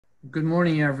Good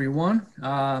morning, everyone.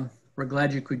 We're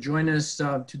glad you could join us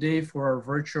today for our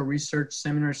virtual research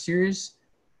seminar series.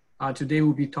 Today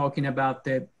we'll be talking about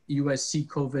the USC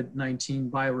COVID-19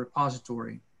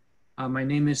 Biorepository. My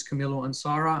name is Camilo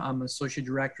Ansara. I'm Associate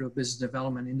Director of Business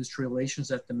Development and Industry Relations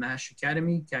at the MASH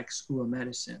Academy, Keck School of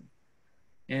Medicine.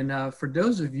 And for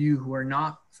those of you who are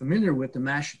not familiar with the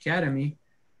MASH Academy,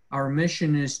 our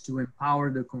mission is to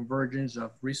empower the convergence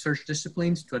of research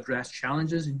disciplines to address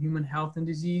challenges in human health and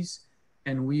disease.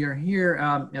 And we are here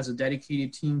as a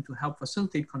dedicated team to help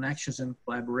facilitate connections and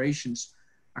collaborations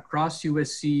across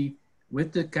USC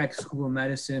with the Keck School of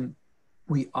Medicine,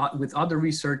 with other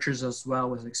researchers as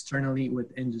well as externally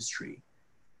with industry.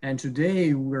 And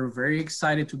today we're very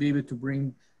excited to be able to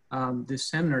bring this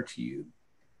seminar to you.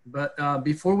 But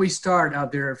before we start,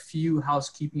 there are a few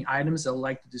housekeeping items I'd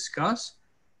like to discuss.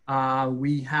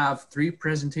 We have three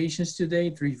presentations today,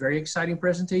 three very exciting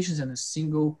presentations, and a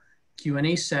single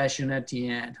Q&A session at the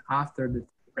end after the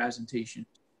presentation.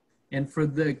 And for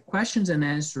the questions and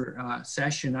answer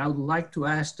session, I would like to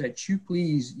ask that you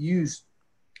please use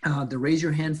the raise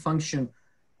your hand function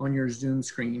on your Zoom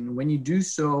screen. When you do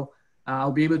so,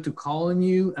 I'll be able to call on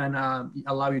you and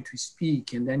allow you to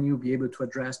speak, and then you'll be able to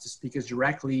address the speakers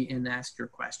directly and ask your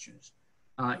questions.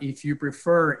 If you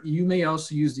prefer, you may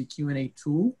also use the Q&A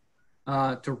tool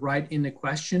to write in the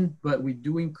question, but we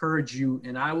do encourage you,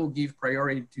 and I will give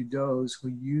priority to those who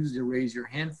use the raise your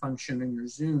hand function in your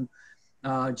Zoom,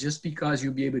 just because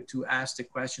you'll be able to ask the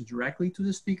question directly to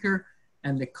the speaker,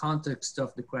 and the context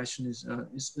of the question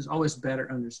is always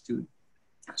better understood.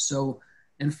 So,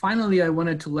 and finally, I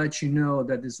wanted to let you know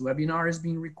that this webinar is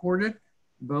being recorded.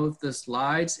 Both the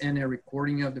slides and a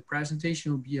recording of the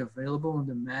presentation will be available on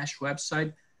the MASH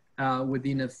website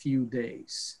within a few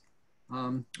days.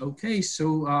 Okay,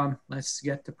 so let's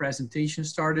get the presentation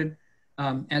started.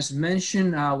 As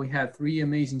mentioned, we have three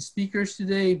amazing speakers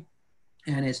today,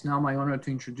 and it's now my honor to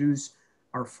introduce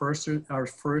our first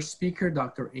speaker,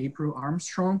 Dr. April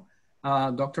Armstrong.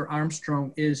 Dr.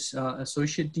 Armstrong is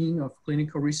Associate Dean of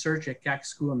Clinical Research at Keck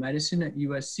School of Medicine at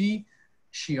USC.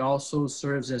 She also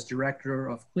serves as Director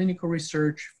of Clinical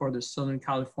Research for the Southern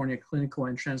California Clinical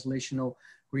and Translational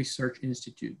Research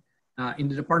Institute. In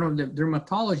the Department of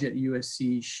Dermatology at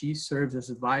USC, she serves as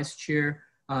a Vice Chair,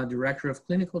 Director of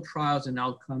Clinical Trials and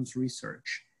Outcomes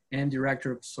Research, and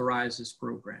Director of Psoriasis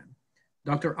Program.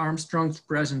 Dr. Armstrong's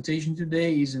presentation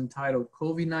today is entitled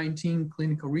COVID-19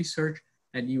 Clinical Research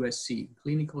at USC,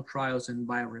 Clinical Trials and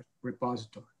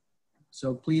Biorepository.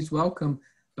 So please welcome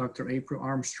Dr. April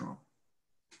Armstrong.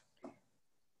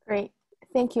 Great.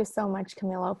 Thank you so much,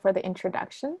 Camilo, for the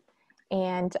introduction.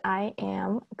 And I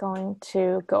am going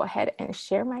to go ahead and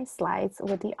share my slides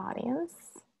with the audience.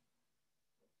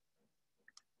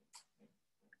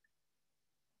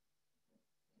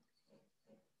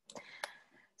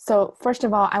 So first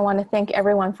of all, I want to thank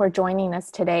everyone for joining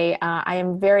us today. I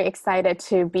am very excited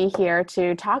to be here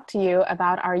to talk to you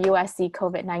about our USC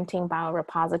COVID-19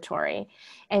 Biorepository.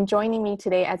 And joining me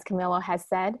today, as Camilo has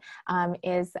said,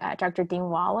 is Dr. Dean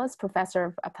Wallace,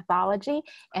 Professor of Pathology,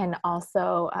 and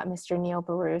also Mr. Neil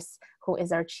Bahroos, who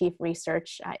is our Chief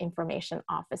Research Information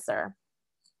Officer.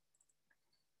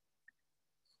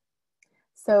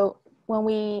 So when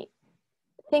we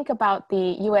think about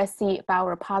the USC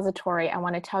Biorepository, I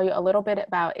want to tell you a little bit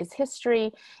about its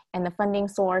history and the funding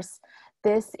source.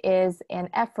 This is an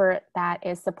effort that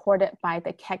is supported by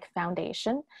the Keck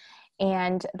Foundation,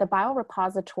 and the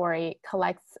Biorepository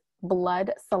collects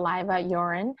blood, saliva,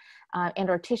 urine, and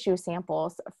or tissue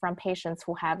samples from patients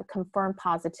who have confirmed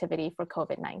positivity for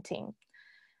COVID-19.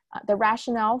 The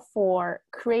rationale for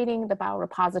creating the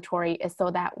biorepository is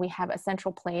so that we have a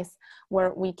central place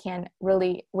where we can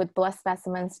really, with blood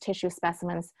specimens, tissue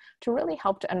specimens, to really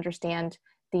help to understand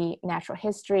the natural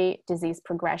history, disease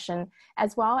progression,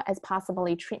 as well as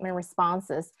possibly treatment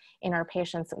responses in our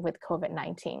patients with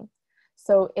COVID-19.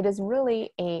 So it is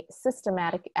really a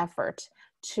systematic effort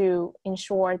to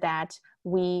ensure that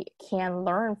we can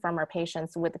learn from our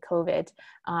patients with COVID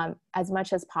as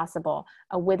much as possible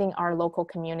within our local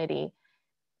community.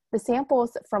 The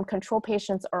samples from control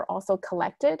patients are also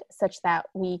collected such that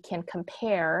we can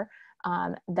compare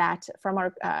that from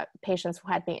our patients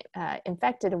who had been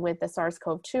infected with the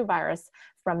SARS-CoV-2 virus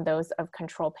from those of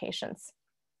control patients.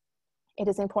 It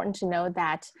is important to know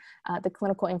that the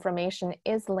clinical information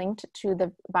is linked to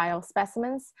the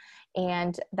biospecimens,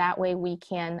 and that way we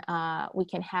can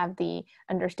have the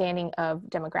understanding of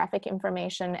demographic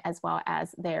information as well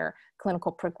as their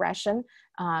clinical progression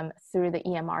through the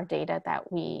EMR data that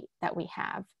we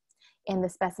have. And the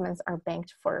specimens are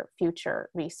banked for future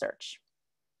research.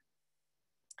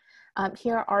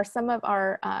 Here are some of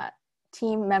our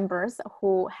team members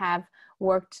who have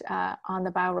worked on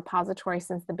the biorepository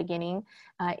since the beginning.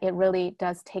 It really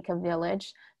does take a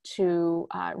village to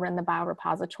run the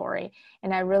biorepository.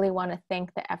 And I really want to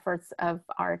thank the efforts of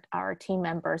our team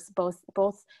members,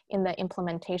 both in the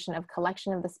implementation of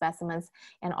collection of the specimens,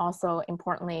 and also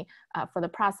importantly for the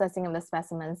processing of the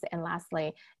specimens, and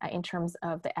lastly in terms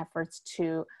of the efforts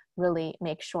to really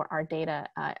make sure our data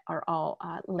are all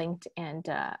linked and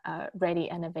ready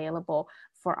and available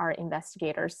for our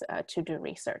investigators to do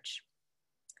research.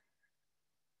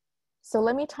 So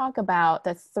let me talk about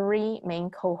the three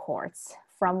main cohorts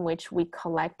from which we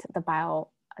collect the bio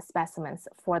specimens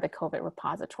for the COVID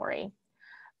repository.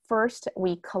 First,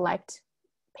 we collect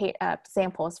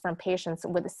samples from patients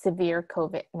with severe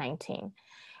COVID-19.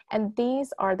 And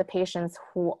these are the patients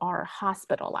who are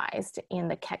hospitalized in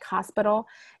the Keck hospital,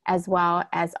 as well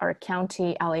as our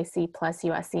county LAC plus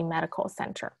USC Medical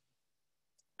Center.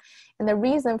 And the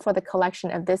reason for the collection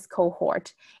of this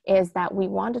cohort is that we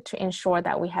wanted to ensure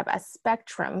that we have a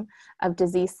spectrum of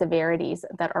disease severities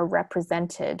that are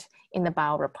represented in the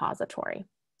biorepository.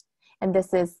 And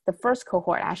this is the first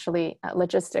cohort, actually,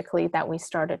 logistically, that we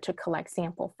started to collect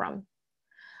sample from.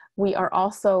 We are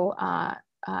also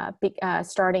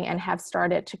starting and have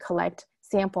started to collect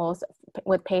samples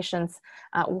with patients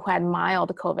who had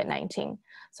mild COVID-19.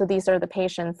 So these are the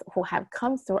patients who have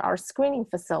come through our screening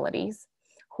facilities,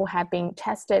 who have been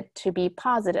tested to be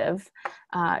positive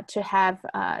to have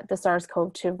the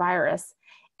SARS-CoV-2 virus.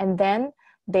 And then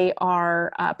they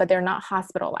are, but they're not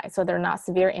hospitalized, so they're not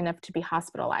severe enough to be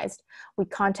hospitalized. We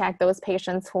contact those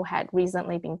patients who had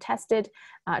recently been tested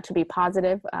to be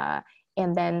positive,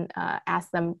 and then ask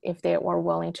them if they were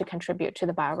willing to contribute to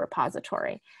the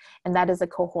biorepository. And that is a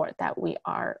cohort that we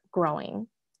are growing.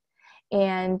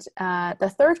 And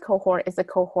the third cohort is a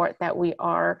cohort that we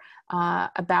are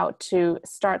about to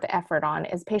start the effort on,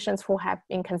 is patients who have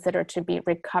been considered to be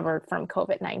recovered from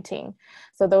COVID-19.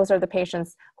 So those are the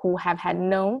patients who have had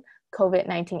known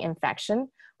COVID-19 infection,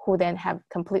 who then have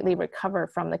completely recovered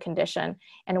from the condition,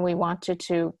 and we wanted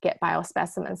to get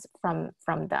biospecimens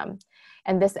from them.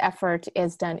 And this effort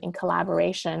is done in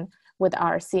collaboration with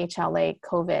our CHLA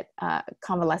COVID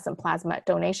Convalescent Plasma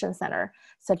Donation Center,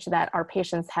 such that our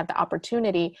patients have the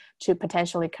opportunity to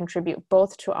potentially contribute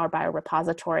both to our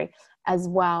biorepository as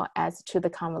well as to the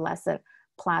Convalescent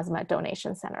Plasma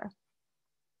Donation Center.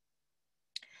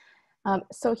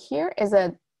 So here is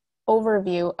an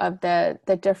overview of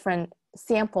the different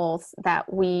samples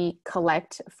that we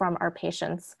collect from our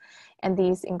patients. And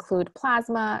these include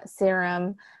plasma,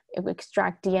 serum, we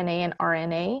extract DNA and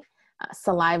RNA,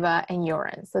 saliva, and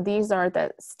urine. So these are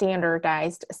the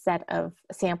standardized set of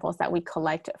samples that we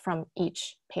collect from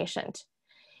each patient.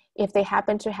 If they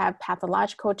happen to have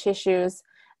pathological tissues,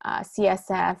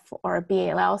 CSF or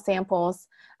BALL samples,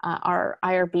 our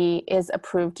IRB is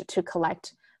approved to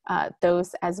collect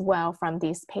those as well from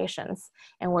these patients.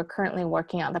 And we're currently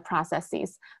working on the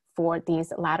processes for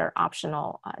these latter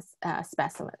optional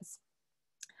specimens.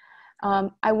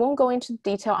 I won't go into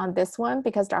detail on this one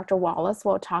because Dr. Wallace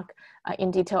will talk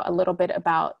in detail a little bit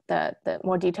about the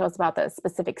more details about the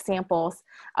specific samples,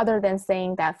 other than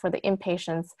saying that for the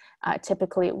inpatients,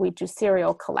 typically we do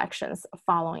serial collections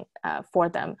following for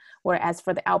them, whereas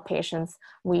for the outpatients,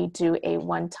 we do a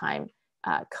one-time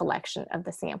collection of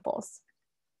the samples.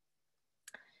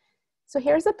 So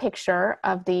here's a picture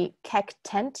of the Keck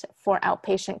tent for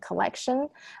outpatient collection.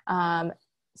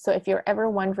 So if you're ever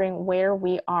wondering where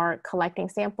we are collecting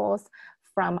samples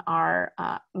from our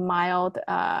mild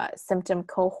symptom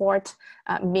cohort,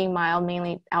 being mild,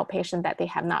 mainly outpatient, that they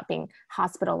have not been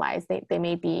hospitalized. They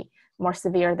may be more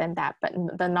severe than that, but in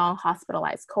the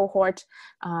non-hospitalized cohort,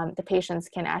 the patients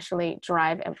can actually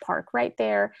drive and park right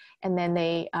there, and then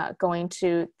they go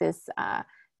into this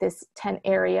tent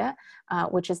area,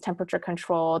 which is temperature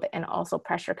controlled and also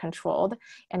pressure controlled,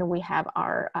 and we have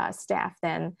our staff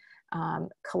then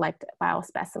collect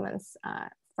biospecimens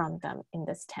from them in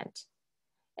this tent.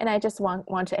 And I just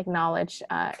want to acknowledge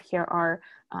here are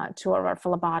two of our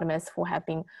phlebotomists who have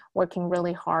been working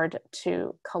really hard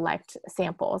to collect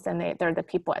samples, and they're the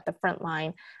people at the front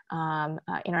line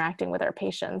interacting with our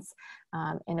patients,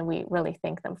 and we really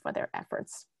thank them for their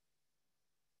efforts.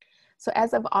 So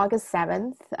as of August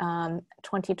 7th,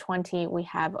 2020, we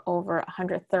have over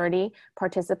 130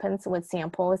 participants with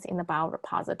samples in the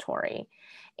biorepository.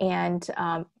 And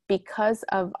because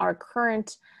of our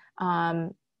current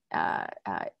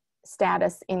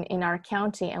status in our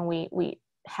county, and we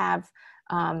have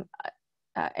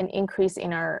an increase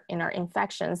in our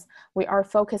infections, we are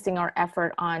focusing our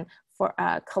effort on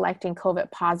collecting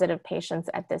COVID positive patients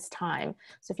at this time.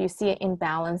 So if you see an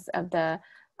imbalance of the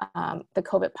the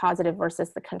COVID positive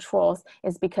versus the controls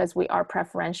is because we are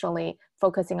preferentially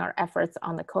focusing our efforts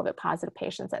on the COVID positive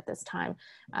patients at this time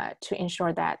to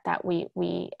ensure that we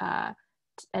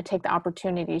take the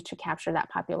opportunity to capture that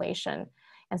population.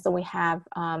 And so we have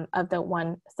of the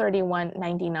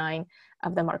 131.99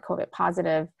 of them are COVID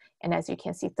positive, and as you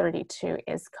can see, 32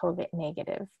 is COVID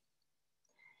negative.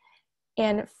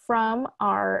 And from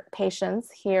our patients,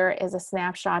 here is a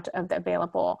snapshot of the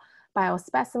available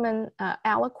biospecimen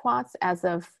aliquots as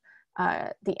of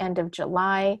the end of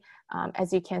July.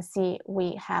 As you can see,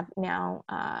 we have now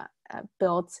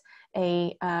built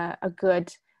a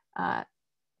good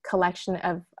collection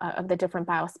of the different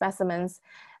biospecimens.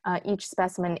 Each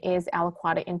specimen is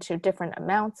aliquoted into different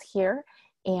amounts here,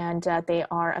 and they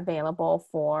are available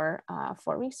for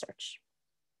research.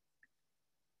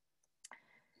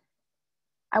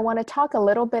 I want to talk a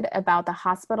little bit about the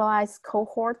hospitalized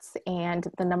cohorts and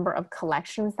the number of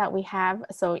collections that we have.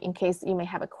 So in case you may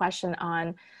have a question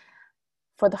on,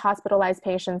 for the hospitalized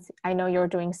patients, I know you're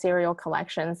doing serial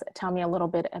collections. Tell me a little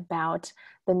bit about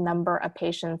the number of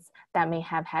patients that may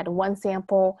have had one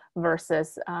sample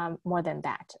versus more than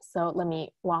that. So let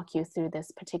me walk you through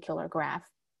this particular graph.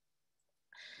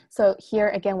 So here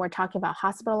again, we're talking about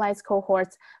hospitalized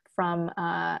cohorts from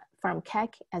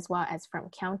Keck as well as from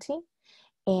county.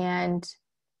 And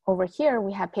over here,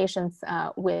 we have patients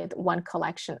with one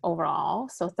collection overall,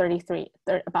 so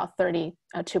about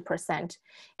 32%.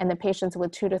 And the patients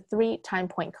with 2 to 3 time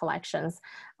point collections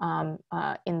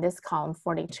in this column,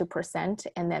 42%.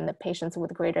 And then the patients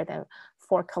with greater than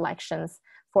 4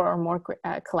 or more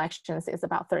collections is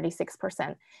about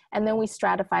 36%. And then we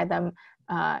stratify them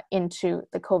into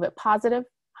the COVID positive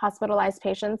hospitalized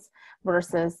patients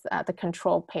versus the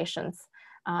control patients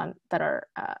that are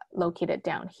located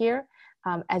down here.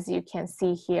 As you can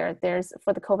see here,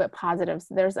 for the COVID positives,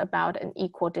 there's about an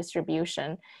equal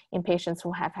distribution in patients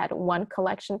who have had 1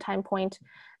 collection time point,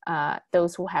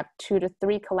 those who have 2 to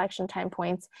 3 collection time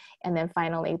points, and then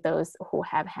finally those who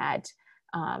have had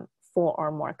 4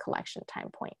 or more collection time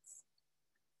points.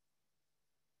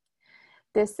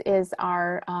 This is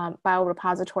our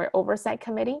Biorepository Oversight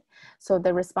Committee. So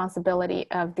the responsibility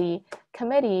of the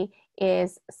committee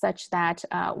is such that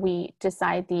we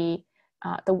decide the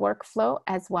workflow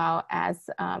as well as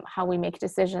how we make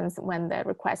decisions when the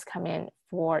requests come in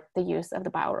for the use of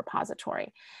the biorepository.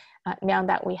 Now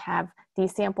that we have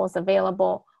these samples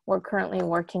available, we're currently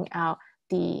working out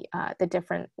the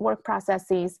different work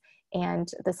processes and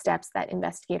the steps that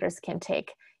investigators can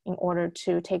take in order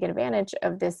to take advantage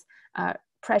of this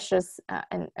precious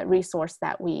and resource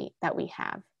that we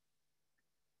have.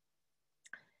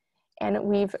 And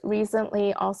we've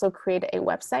recently also created a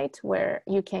website where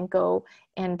you can go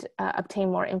and obtain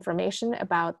more information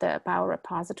about the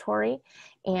biorepository.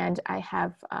 And I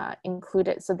have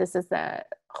included, so this is the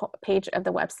page of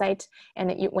the website.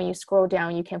 And when you scroll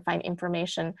down, you can find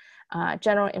information,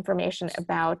 general information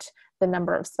about the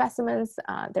number of specimens.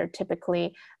 They're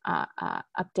typically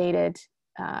updated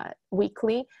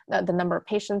weekly, the number of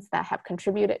patients that have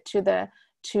contributed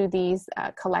to these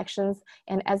collections,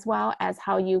 and as well as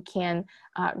how you can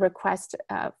request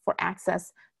for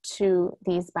access to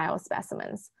these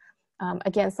biospecimens.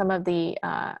 Again, some of the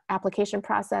application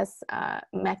process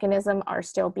mechanism are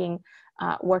still being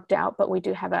worked out, but we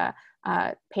do have a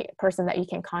person that you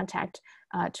can contact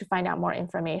to find out more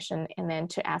information and then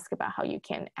to ask about how you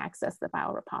can access the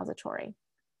biorepository.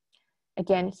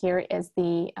 Again, here is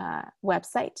the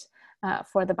website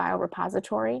for the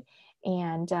biorepository,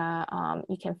 and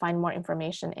you can find more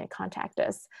information and contact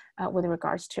us with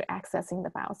regards to accessing the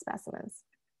biospecimens.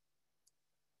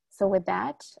 So with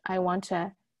that, I want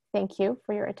to thank you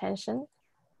for your attention,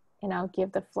 and I'll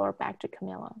give the floor back to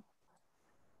Camilo.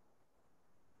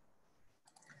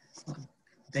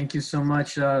 Thank you so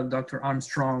much, Dr.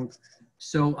 Armstrong.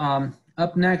 So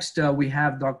up next, we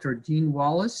have Dr. Dean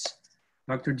Wallace.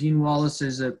 Dr. Dean Wallace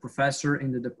is a professor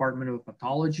in the Department of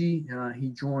Pathology. He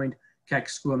joined Keck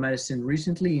School of Medicine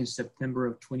recently in September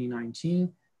of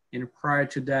 2019. And prior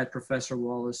to that, Professor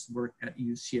Wallace worked at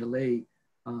UCLA,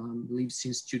 I believe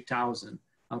since 2000.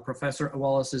 Professor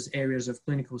Wallace's areas of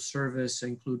clinical service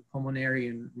include pulmonary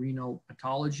and renal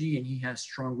pathology, and he has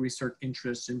strong research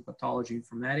interests in pathology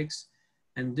informatics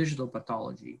and digital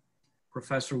pathology.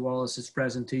 Professor Wallace's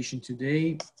presentation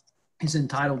today is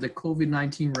entitled The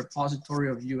COVID-19 Repository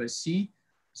of USC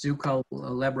Zucca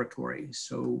Laboratory.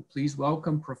 So please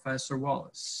welcome Professor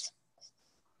Wallace.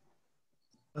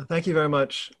 Thank you very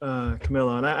much,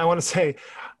 Camilo. And I want to say,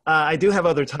 I do have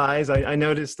other ties. I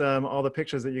noticed all the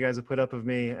pictures that you guys have put up of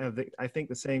me have, I think,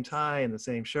 the same tie and the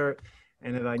same shirt.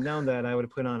 And if I'd known that, I would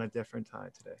have put on a different tie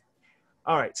today.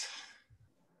 All right.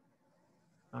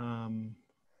 Let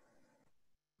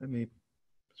me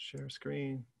share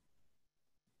screen.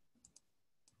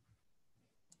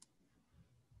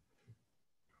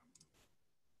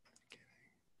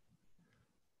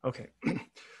 Okay,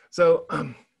 so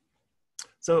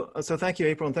thank you,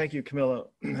 April, and thank you, Camilla.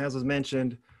 As was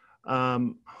mentioned,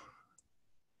 I'm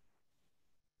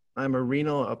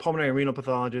a pulmonary renal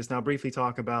pathologist. Now, I'll briefly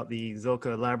talk about the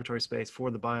ZILCA laboratory space for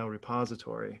the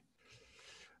biorepository.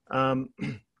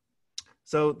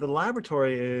 So the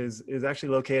laboratory is actually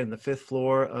located on the 5th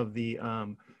floor of the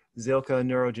ZILCA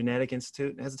Neurogenetic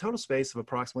Institute. It has a total space of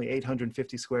approximately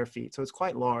 850 square feet, so it's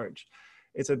quite large.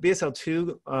 It's a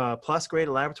BSL-2 plus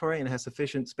graded laboratory and has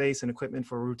sufficient space and equipment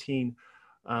for routine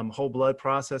whole blood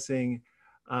processing,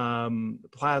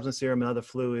 plasma, serum, and other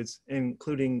fluids,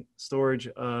 including storage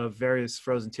of various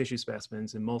frozen tissue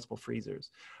specimens in multiple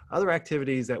freezers. Other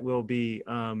activities that we'll be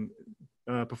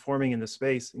performing in the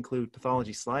space include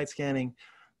pathology slide scanning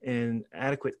and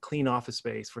adequate clean office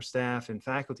space for staff and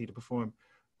faculty to perform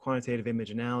quantitative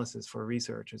image analysis for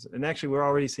researchers. And actually, we're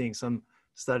already seeing some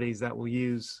studies that will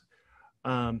use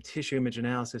tissue image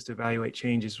analysis to evaluate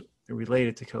changes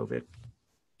related to COVID.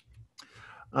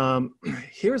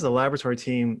 Here's a laboratory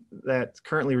team that's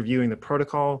currently reviewing the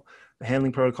protocol, the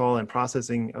handling protocol, and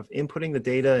processing of inputting the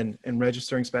data and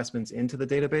registering specimens into the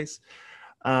database.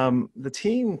 The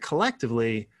team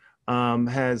collectively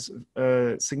has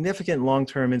significant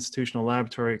long-term institutional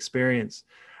laboratory experience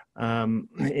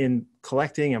in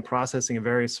collecting and processing of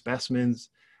various specimens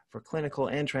for clinical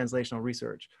and translational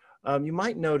research. You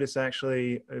might notice,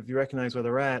 actually, if you recognize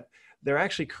where they're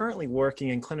actually currently working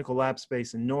in clinical lab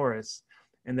space in Norris,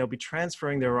 and they'll be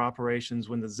transferring their operations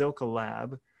when the ZILCA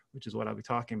lab, which is what I'll be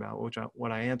talking about,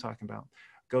 what I am talking about,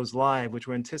 goes live, which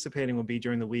we're anticipating will be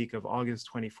during the week of August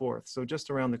 24th. So just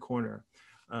around the corner,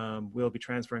 we'll be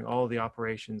transferring all of the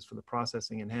operations for the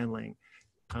processing and handling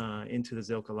into the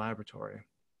ZILCA laboratory.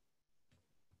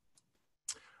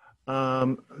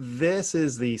 This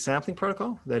is the sampling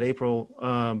protocol that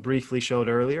April briefly showed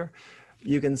earlier.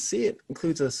 You can see it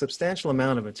includes a substantial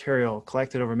amount of material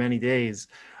collected over many days.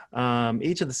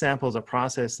 Each of the samples are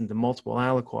processed into multiple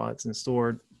aliquots and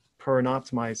stored per an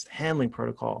optimized handling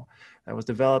protocol that was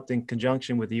developed in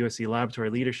conjunction with the USC laboratory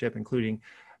leadership, including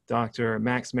Dr.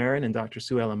 Max Marin and Dr.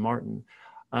 Sue Ellen Martin.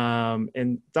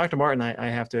 And Dr. Martin, I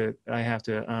have to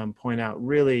point out,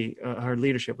 really, her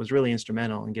leadership was really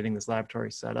instrumental in getting this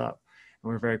laboratory set up.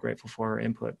 And we're very grateful for her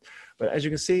input. But as you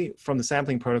can see from the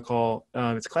sampling protocol,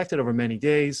 it's collected over many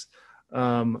days.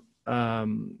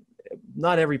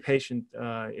 Not every patient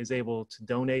is able to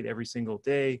donate every single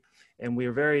day. And we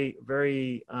are very,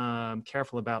 very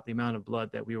careful about the amount of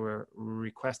blood that we were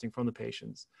requesting from the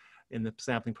patients in the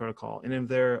sampling protocol. And if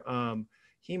their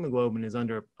hemoglobin is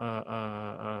under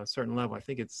a certain level, I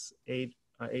think it's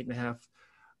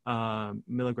 8.5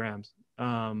 milligrams,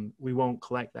 we won't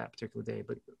collect that particular day,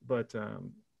 but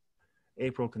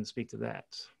April can speak to that.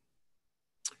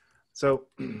 So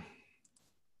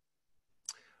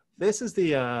this is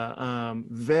the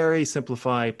very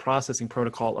simplified processing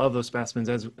protocol of those specimens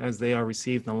as they are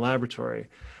received in the laboratory.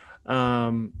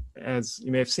 As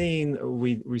you may have seen,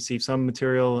 we receive some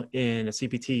material in a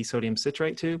CPT sodium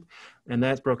citrate tube, and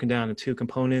that's broken down into two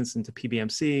components, into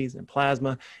PBMCs and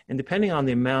plasma. And depending on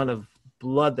the amount of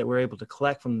blood that we're able to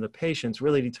collect from the patients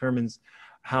really determines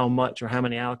how much or how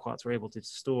many aliquots we're able to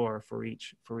store for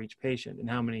each patient, and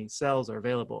how many cells are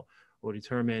available will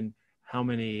determine how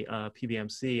many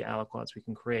PBMC aliquots we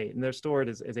can create. And they're stored,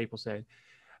 as April said,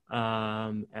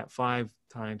 at 5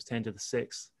 times 10 to the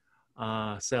 6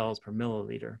 cells per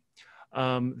milliliter.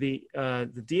 The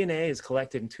DNA is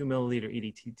collected in 2 milliliter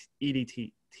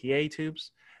EDTA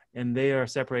tubes, and they are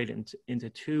separated into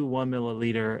 2 1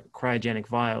 milliliter cryogenic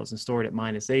vials and stored at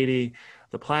 -80.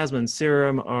 The plasma and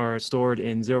serum are stored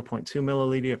in 0.2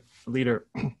 milliliter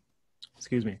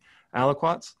excuse me,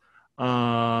 aliquots.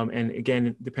 And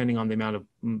again, depending on the amount of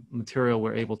material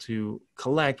we're able to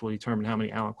collect will determine how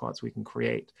many aliquots we can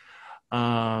create.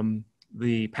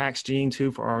 The PAX gene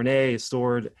tube for RNA is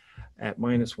stored at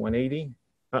 -180.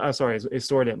 Is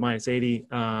stored at -80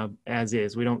 as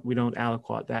is. We don't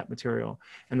aliquot that material.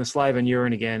 And the saliva and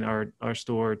urine again are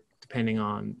stored depending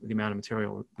on the amount of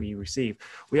material we receive.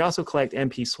 We also collect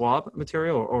MP swab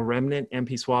material or remnant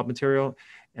MP swab material,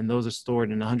 and those are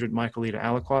stored in 100 microliter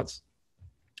aliquots.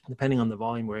 Depending on the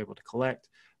volume we're able to collect.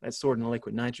 That's stored in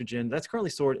liquid nitrogen. That's currently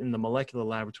stored in the molecular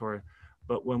laboratory,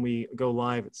 but when we go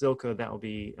live at ZILCA, that will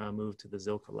be moved to the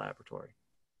ZILCA laboratory.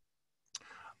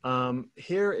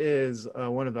 Here is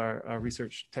one of our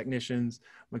research technicians,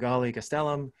 Magali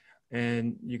Castellum,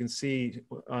 and you can see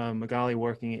Magali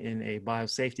working in a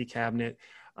biosafety cabinet.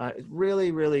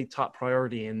 Really top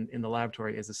priority in the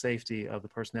laboratory is the safety of the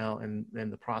personnel and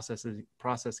the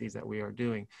processes that we are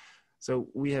doing. So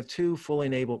we have 2 fully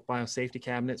enabled biosafety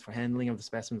cabinets for handling of the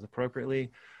specimens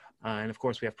appropriately. And of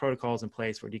course, we have protocols in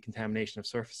place for decontamination of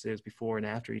surfaces before and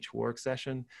after each work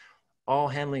session. All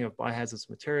handling of biohazardous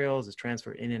materials is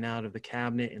transferred in and out of the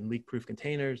cabinet in leak-proof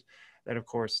containers that are, of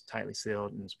course, tightly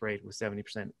sealed and sprayed with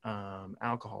 70%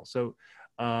 alcohol. So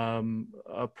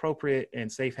appropriate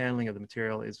and safe handling of the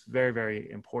material is very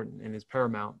important and is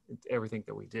paramount to everything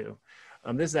that we do.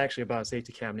 This is actually a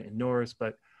biosafety cabinet in Norris,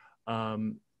 but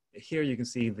here you can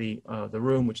see the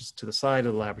room, which is to the side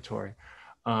of the laboratory,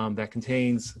 that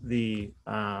contains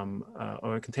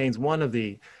contains one of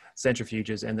the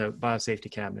centrifuges and the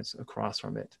biosafety cabinets across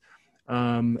from it.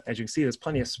 As you can see, there's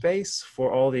plenty of space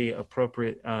for all the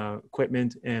appropriate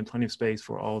equipment and plenty of space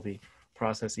for all the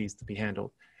processes to be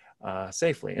handled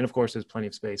safely. And of course, there's plenty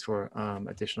of space for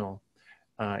additional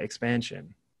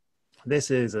expansion.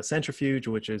 This is a centrifuge,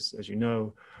 which is, as you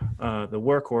know, the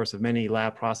workhorse of many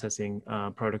lab processing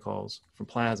protocols, from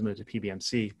plasma to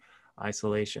PBMC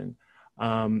isolation.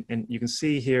 And you can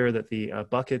see here that the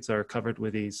buckets are covered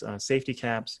with these safety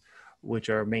caps,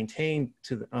 which are maintained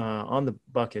on the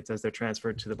buckets as they're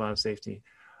transferred to the biosafety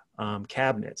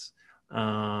cabinets.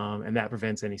 And that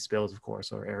prevents any spills, of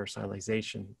course, or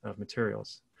aerosolization of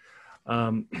materials.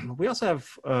 We also have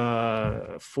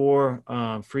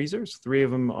 4 freezers. 3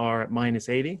 of them are at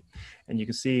 -80. And you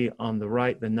can see on the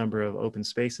right the number of open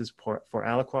spaces for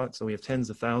aliquot. So we have tens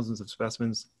of thousands of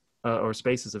specimens or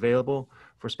spaces available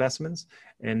for specimens.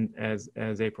 And as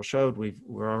April showed, we've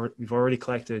already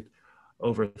collected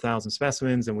over 1,000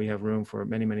 specimens, and we have room for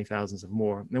many thousands of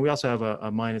more. And we also have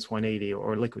a -180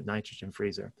 or liquid nitrogen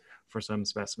freezer for some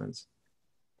specimens.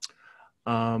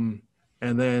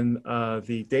 And then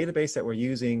the database that we're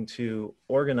using to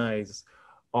organize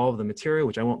all of the material,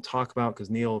 which I won't talk about because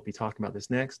Neil will be talking about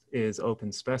this next, is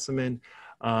Open Specimen.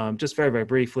 Just very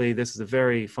briefly, this is a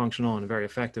very functional and very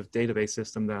effective database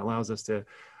system that allows us to,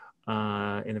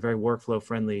 in a very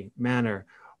workflow-friendly manner,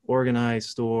 organize,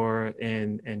 store,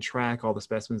 and track all the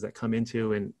specimens that come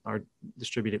into and are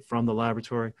distributed from the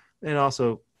laboratory. And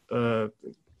also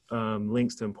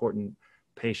links to important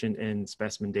patient and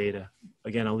specimen data.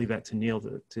 Again, I'll leave that to Neil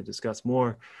to discuss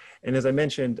more. And as I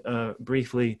mentioned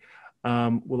briefly,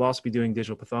 we'll also be doing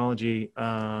digital pathology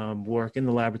work in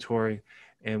the laboratory.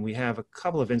 And we have a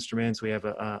couple of instruments. We have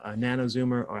a nano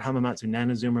zoomer, or Hamamatsu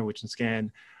nano zoomer, which can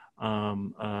scan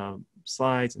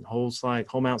slides and whole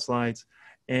mount slides.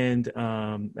 And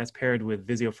that's paired with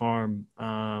Visiopharm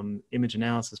image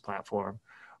analysis platform,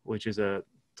 which is a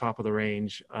top of the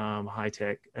range,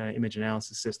 high-tech image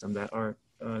analysis system that our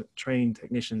trained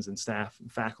technicians and staff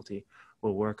and faculty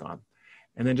will work on.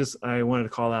 And then I wanted to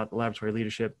call out the laboratory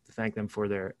leadership to thank them for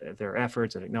their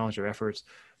efforts and acknowledge their efforts.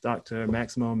 Dr.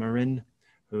 Maximo Marin,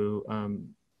 who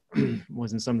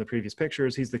was in some of the previous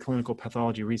pictures, he's the Clinical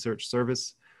Pathology Research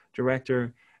Service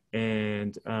Director,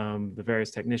 and the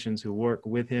various technicians who work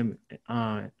with him.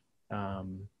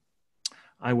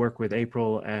 I work with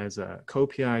April as a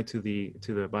co-PI to the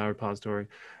biorepository.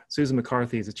 Susan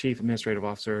McCarthy is the Chief Administrative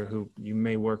Officer, who you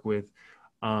may work with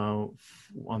on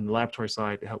the laboratory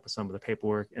side to help with some of the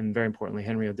paperwork. And very importantly,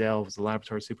 Henry O'Dell was the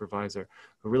laboratory supervisor,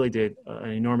 who really did an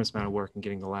enormous amount of work in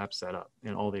getting the lab set up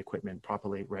and all the equipment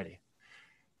properly ready.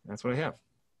 That's what I have.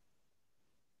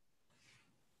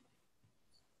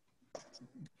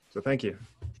 So thank you.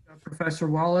 Professor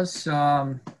Wallace.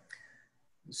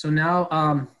 So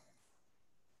now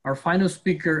our final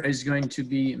speaker is going to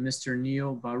be Mr.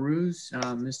 Neil Bahroos.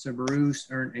 Mr. Bahroos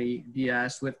earned a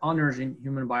BS with honors in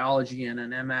human biology and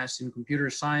an MS in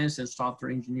computer science and software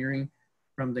engineering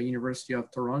from the University of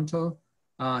Toronto.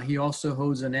 He also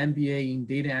holds an MBA in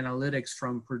data analytics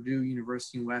from Purdue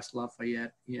University in West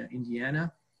Lafayette,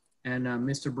 Indiana. And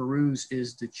Mr. Bahroos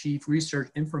is the Chief Research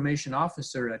Information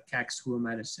Officer at Keck School of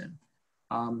Medicine.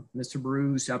 Mr.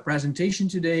 Bahroos' presentation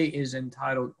today is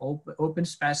entitled Open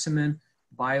Specimen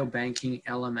Biobanking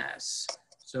LMS.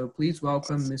 So please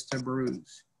welcome Mr.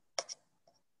 Bahroos.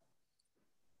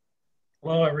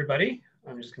 Hello, everybody.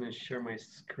 I'm just going to share my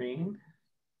screen.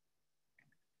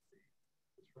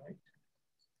 That's right.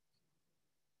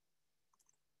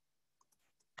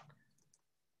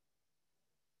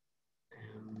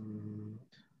 And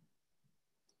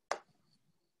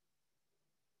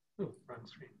oh, wrong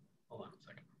screen. Hold on a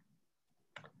second.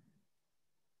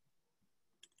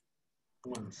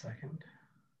 1 second.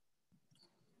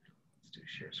 Let's do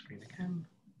share screen again.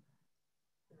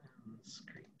 And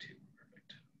screen 2,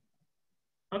 perfect.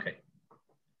 Okay.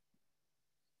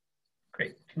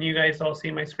 Great. Can you guys all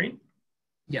see my screen?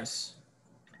 Yes.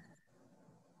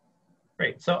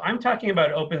 Great. So I'm talking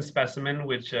about open specimen,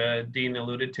 which Dean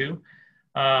alluded to.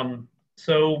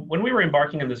 So when we were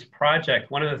embarking on this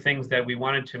project, one of the things that we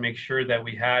wanted to make sure that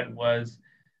we had was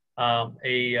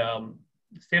a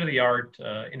state-of-the-art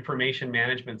information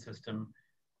management system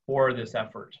for this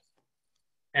effort.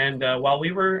 And while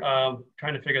we were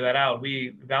trying to figure that out,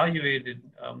 we evaluated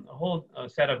a whole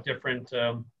set of different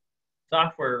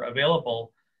software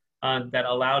available that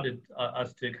allowed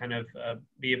us to kind of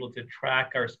be able to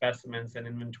track our specimens and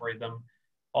inventory them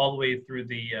all the way through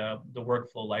the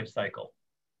workflow lifecycle.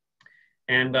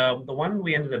 And the one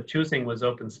we ended up choosing was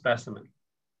Open Specimen.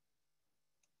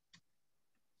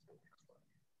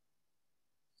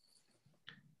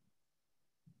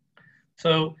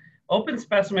 So Open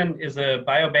Specimen is a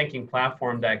biobanking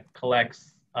platform that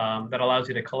collects, that allows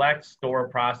you to collect, store,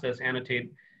 process,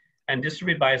 annotate, and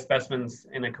distribute biospecimens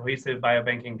in a cohesive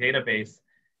biobanking database.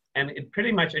 And it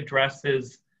pretty much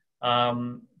addresses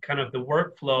kind of the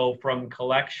workflow from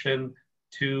collection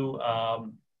to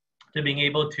being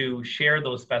able to share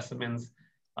those specimens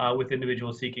with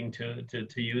individuals seeking to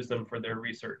use them for their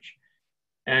research.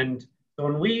 And so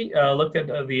when we looked at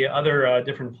the other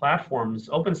different platforms,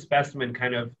 Open Specimen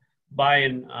kind of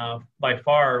by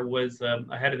far was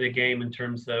ahead of the game in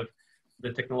terms of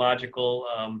the technological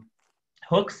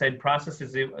hooks and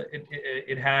processes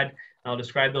it had. And I'll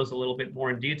describe those a little bit more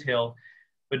in detail.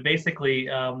 But basically,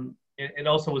 it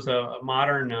also was a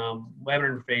modern web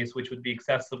interface which would be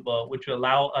accessible, which would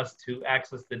allow us to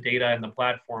access the data and the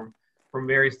platform from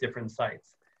various different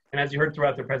sites. And as you heard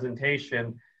throughout the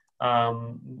presentation,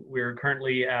 we're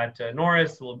currently at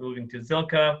Norris, we're moving to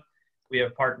Zilka. We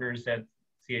have partners at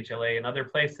CHLA and other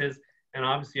places. And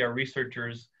obviously our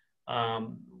researchers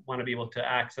want to be able to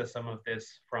access some of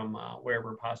this from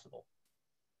wherever possible.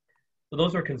 So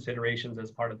those are considerations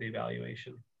as part of the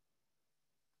evaluation.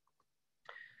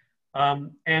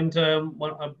 When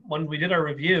we did our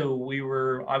review, we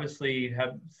were obviously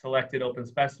have selected Open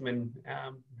Specimen,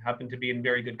 happened to be in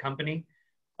very good company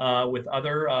with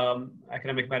other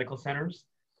academic medical centers.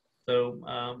 So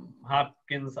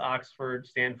Hopkins, Oxford,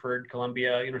 Stanford,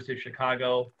 Columbia, University of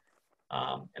Chicago,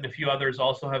 and a few others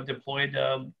also have deployed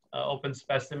Open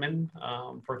Specimen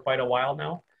for quite a while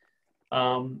now.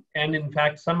 And in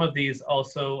fact, some of these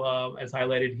also, as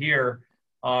highlighted here,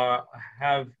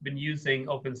 have been using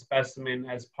Open Specimen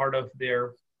as part of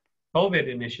their COVID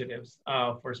initiatives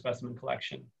for specimen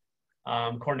collection.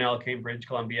 Cornell, Cambridge,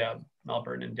 Columbia,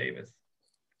 Melbourne, and Davis.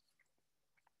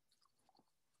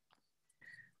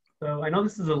 So I know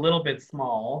this is a little bit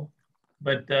small,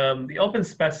 but the Open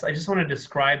Spec, I just want to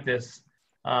describe this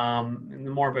in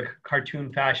more of a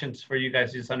cartoon fashion for you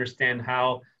guys to just understand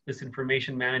how this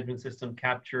information management system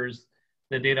captures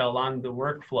the data along the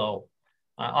workflow.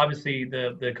 Obviously,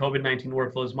 the COVID-19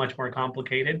 workflow is much more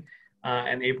complicated,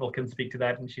 and April can speak to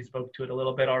that, and she spoke to it a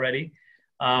little bit already.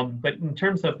 But in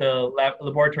terms of the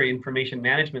laboratory information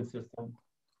management system,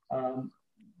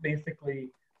 basically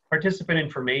participant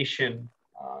information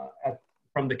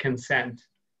from the consent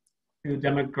to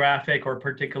demographic or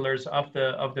particulars of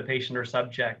the patient or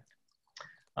subject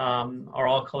are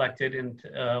all collected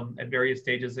at various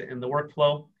stages in the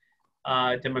workflow.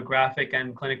 Demographic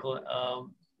and clinical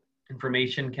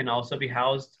information can also be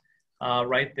housed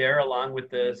right there along with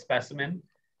the specimen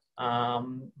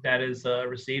that is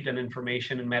received, and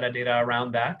information and metadata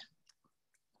around that.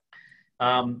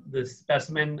 The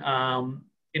specimen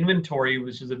inventory,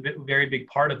 which is a very big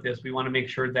part of this, we want to make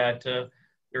sure that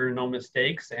there are no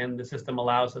mistakes, and the system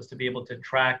allows us to be able to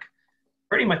track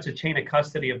pretty much a chain of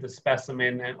custody of the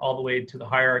specimen and all the way to the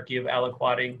hierarchy of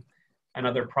aliquoting and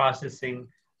other processing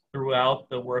throughout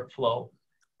the workflow.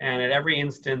 And at every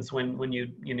instance, when you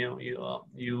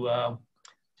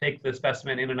take the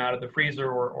specimen in and out of the freezer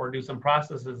or do some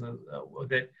processes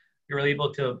with it, you're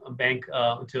able to bank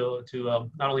not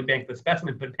only bank the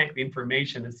specimen, but bank the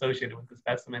information associated with the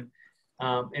specimen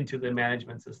into the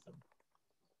management system.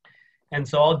 And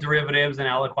so all derivatives and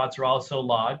aliquots are also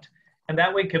logged. And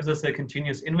that way gives us a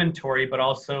continuous inventory, but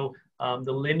also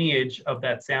the lineage of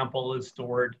that sample is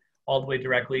stored all the way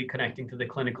directly connecting to the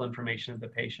clinical information of the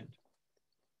patient.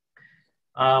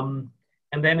 And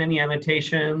then any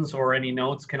annotations or any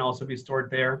notes can also be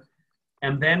stored there.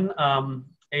 And then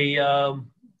a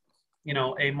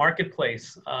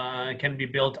marketplace can be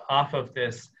built off of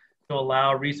this to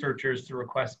allow researchers to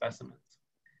request specimens.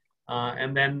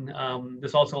 And then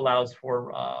this also allows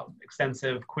for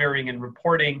extensive querying and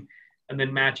reporting, and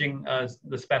then matching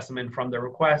the specimen from the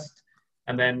request,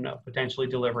 and then potentially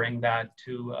delivering that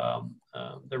to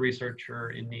the researcher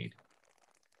in need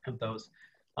of those.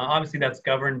 Obviously, that's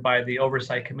governed by the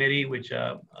Oversight Committee, which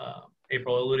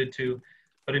April alluded to,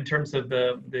 But in terms of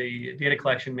the data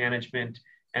collection management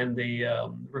and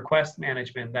the request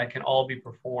management, that can all be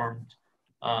performed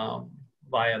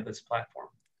via this platform.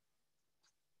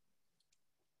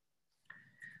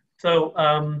 So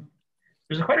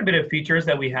there's quite a bit of features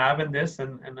that we have in this,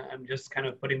 and I'm just kind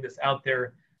of putting this out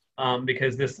there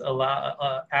because this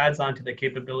adds on to the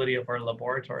capability of our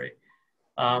laboratory.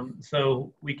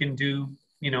 So we can do,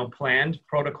 planned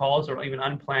protocols or even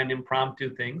unplanned impromptu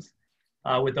things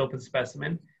with Open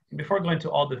Specimen. And before going to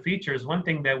all the features, one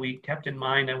thing that we kept in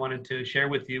mind I wanted to share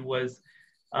with you was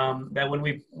that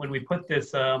when we put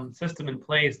this system in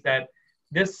place, that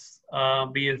this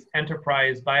be an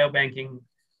enterprise biobanking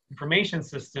information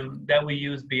system that we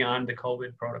use beyond the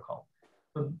COVID protocol.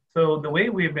 So the way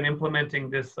we've been implementing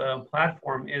this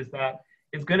platform is that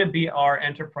it's going to be our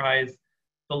enterprise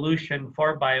solution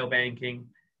for biobanking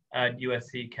at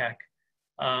USC Keck,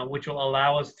 which will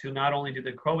allow us to not only do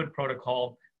the COVID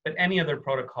protocol, but any other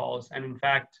protocols. And in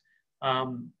fact,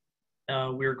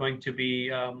 we're going to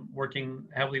be working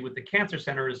heavily with the Cancer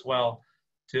Center as well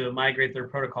to migrate their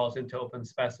protocols into Open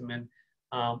Specimen.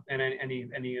 And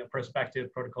any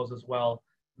prospective protocols as well,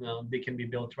 they can be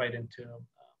built right into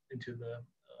the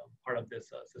part of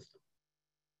this system.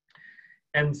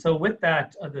 And so with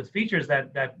that, the features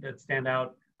that stand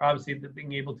out are obviously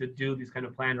being able to do these kind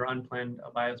of planned or unplanned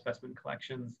biospecimen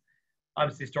collections,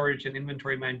 obviously storage and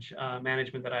inventory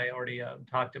management that I already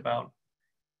talked about.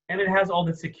 And it has all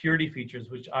the security features,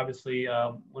 which obviously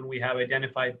when we have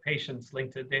identified patients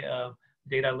linked to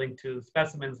data linked to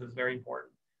specimens is very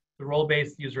important. The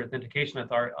role-based user authentication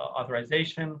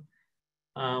authorization,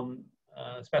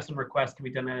 specimen requests can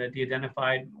be done in a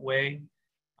de-identified way.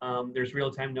 There's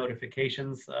real-time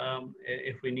notifications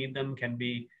if we need them, can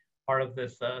be part of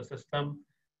this system.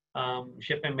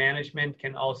 Shipment management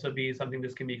can also be something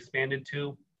this can be expanded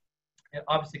to. It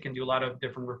obviously can do a lot of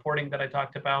different reporting that I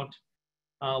talked about,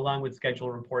 along with schedule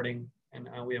reporting. And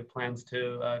we have plans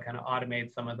to kind of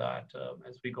automate some of that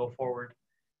as we go forward.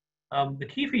 The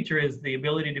key feature is the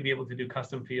ability to be able to do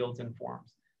custom fields and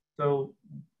forms. So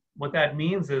what that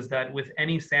means is that with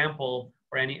any sample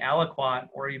or any aliquot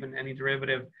or even any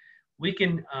derivative, we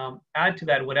can add to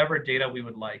that whatever data we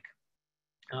would like.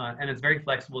 And it's very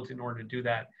flexible in order to do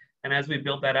that. And as we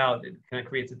build that out, it kind of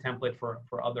creates a template for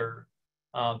other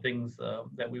things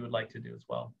that we would like to do as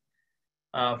well.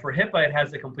 For HIPAA, it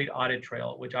has a complete audit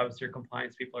trail, which obviously your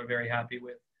compliance people are very happy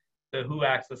with. So who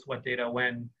accessed what data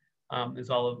when is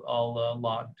all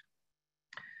logged.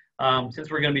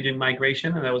 Since we're going to be doing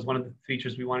migration, and that was one of the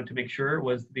features we wanted to make sure,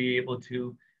 was to be able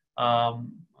to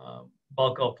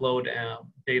bulk upload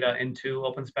data into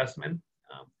Open Specimen.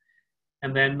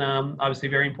 And then obviously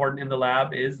very important in the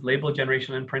lab is label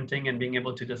generation and printing and being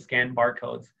able to just scan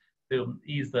barcodes to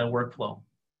ease the workflow.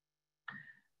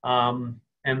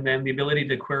 And then the ability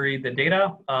to query the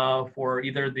data for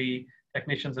either the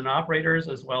technicians and operators,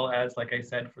 as well as, like I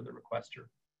said, for the requester.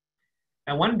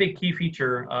 And one big key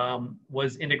feature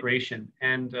was integration.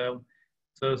 And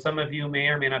so some of you may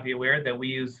or may not be aware that we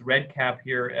use REDCap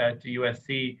here at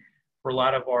USC for a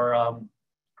lot of our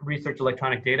research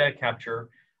electronic data capture.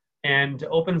 And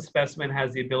Open Specimen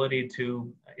has the ability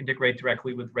to integrate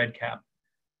directly with REDCap,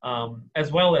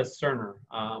 as well as Cerner,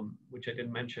 which I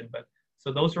didn't mention. But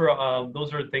so those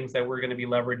are things that we're going to be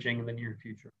leveraging in the near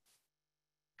future.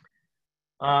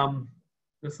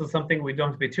 This is something we don't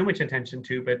have to pay too much attention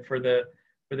to, but for the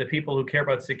people who care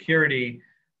about security,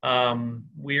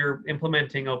 we're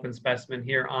implementing Open Specimen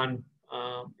here on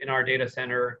in our data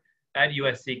center at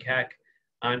USC Keck,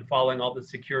 and following all the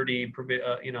security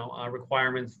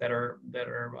requirements that are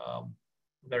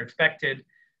expected.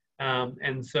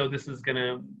 And so this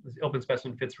Open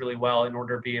Specimen fits really well in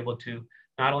order to be able to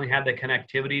not only have the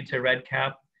connectivity to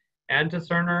REDCap and to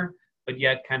Cerner, but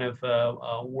yet kind of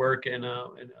work and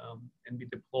be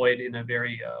deployed in a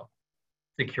very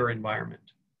secure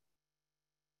environment.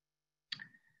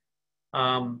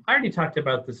 I already talked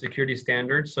about the security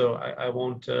standards, so I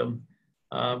won't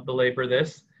belabor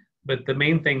this, but the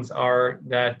main things are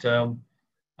that the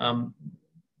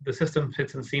system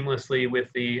fits in seamlessly with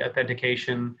the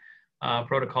authentication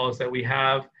protocols that we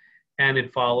have, and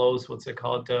it follows all the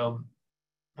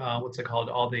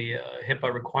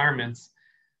HIPAA requirements.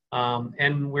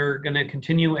 And we're going to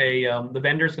continue the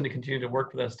vendor is going to continue to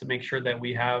work with us to make sure that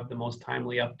we have the most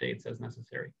timely updates as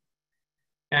necessary.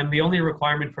 And the only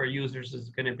requirement for our users is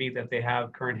going to be that they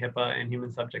have current HIPAA and human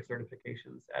subject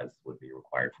certifications, as would be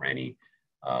required for any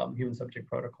human subject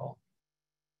protocol.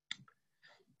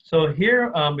 So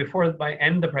here, before I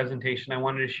end the presentation, I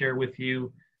wanted to share with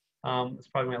you, it's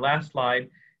probably my last slide,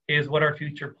 is what our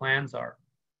future plans are.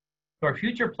 So our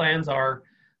future plans are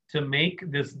to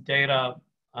make this data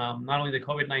not only the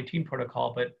COVID-19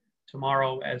 protocol, but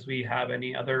tomorrow as we have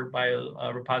any other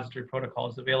biorepository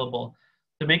protocols available,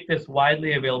 to make this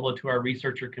widely available to our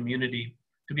researcher community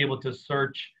to be able to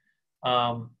search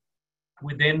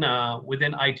within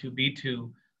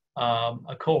I2B2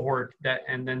 a cohort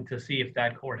and then to see if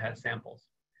that cohort has samples.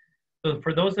 So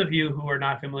for those of you who are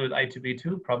not familiar with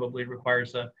I2B2, probably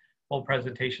requires a whole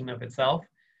presentation of itself.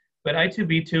 But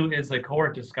I2B2 is a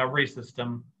cohort discovery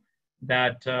system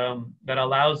that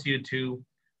allows you to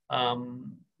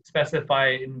specify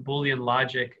in Boolean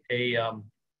logic a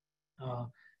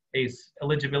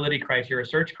eligibility criteria,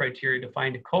 search criteria to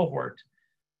find a cohort,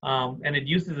 and it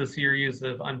uses a series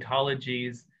of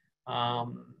ontologies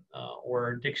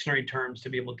or dictionary terms to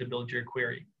be able to build your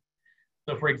query.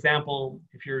 So, for example,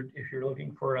 if you're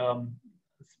looking for a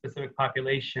specific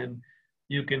population,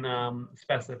 you can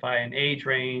specify an age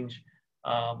range,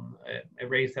 a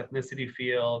race ethnicity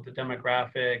field, a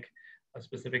demographic, a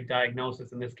specific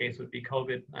diagnosis. In this case, would be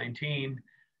COVID-19.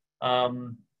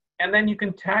 And then you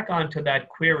can tack onto that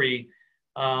query,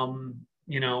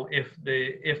 you know, if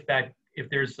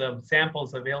there's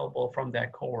samples available from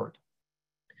that cohort.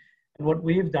 And what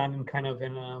we've done, kind of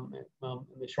in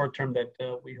the short term that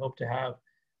we hope to have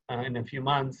in a few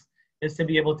months, is to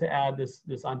be able to add this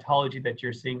ontology that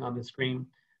you're seeing on the screen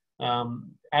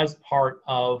as part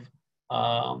of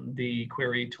the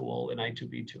query tool in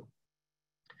I2B2.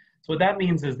 So what that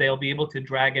means is they'll be able to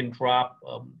drag and drop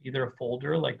either a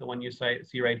folder like the one you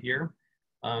see right here,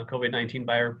 COVID-19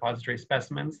 Biorepository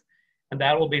specimens, and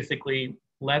that will basically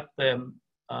let the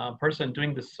person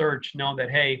doing the search know that,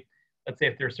 hey, let's say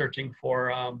if they're searching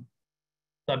for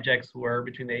subjects who are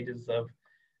between the ages of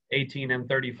 18 and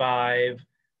 35,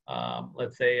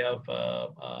 let's say of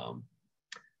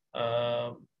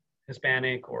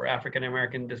Hispanic or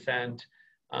African-American descent,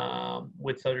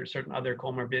 with certain other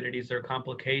comorbidities or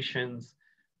complications,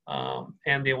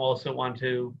 and they also want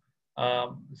to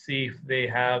see if they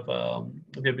have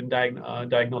they've been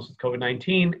diagnosed with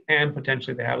COVID-19 and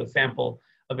potentially they have a sample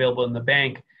available in the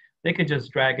bank. They could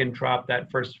just drag and drop that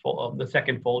the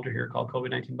second folder here called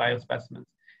COVID-19 biospecimens,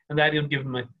 and that will give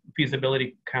them a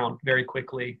feasibility count very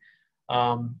quickly,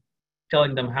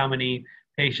 telling them how many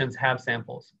patients have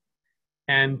samples.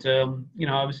 And you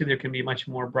know, obviously there can be much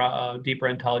more deeper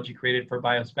ontology created for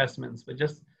biospecimens, but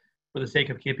just for the sake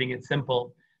of keeping it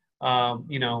simple,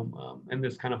 you know, and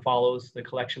this kind of follows the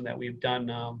collection that we've done.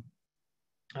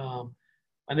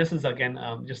 And this is again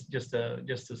just a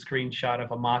screenshot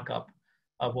of a mock-up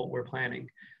of what we're planning.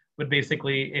 But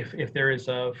basically, if there is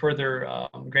a further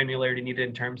granularity needed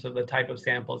in terms of the type of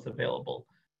samples available,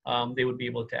 they would be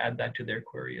able to add that to their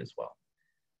query as well.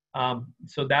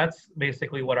 So that's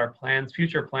basically what our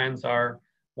future plans are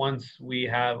once we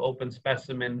have open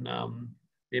specimen,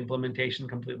 the implementation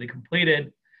completely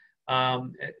completed.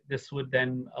 This would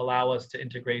then allow us to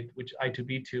integrate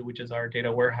I2B2, which is our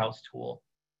data warehouse tool,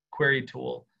 query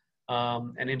tool,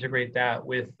 and integrate that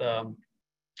with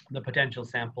the potential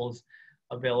samples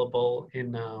available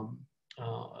in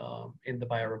the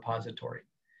biorepository.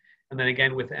 And then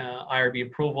again, with IRB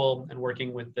approval and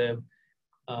working with the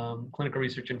clinical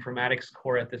research informatics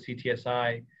core at the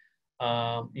CTSI,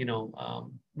 you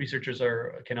know, researchers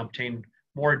can obtain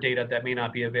more data that may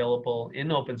not be available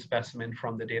in open specimen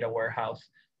from the data warehouse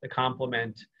to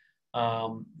complement,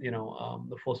 you know,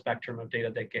 the full spectrum of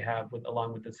data that they have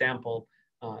along with the sample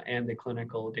and the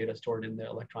clinical data stored in the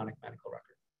electronic medical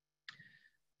record.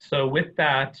 So with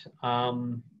that,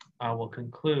 I will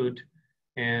conclude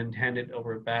and hand it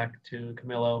over back to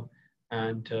Camilo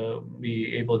and to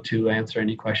be able to answer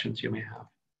any questions you may have.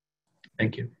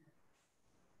 Thank you.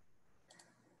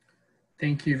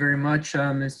 Thank you very much,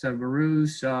 Mr.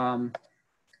 Bahroos.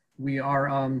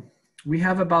 We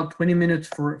have about 20 minutes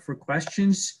for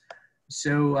questions.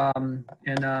 So,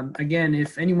 again,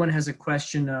 if anyone has a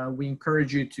question, we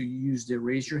encourage you to use the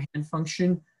raise your hand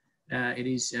function. It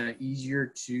is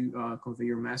easier to convey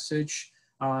your message.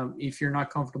 If you're not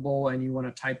comfortable and you want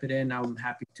to type it in, I'm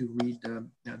happy to read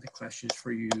the questions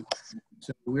for you.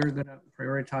 So we're going to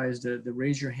prioritize the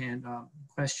raise your hand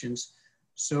questions.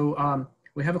 So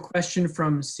we have a question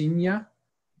from Sinya.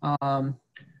 Can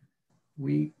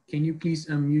you please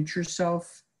unmute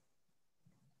yourself?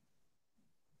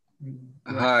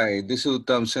 Hi, this is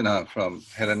Uttam Sinha from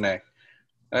Head and Neck.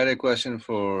 I had a question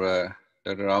for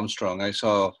Dr. Armstrong. I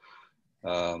saw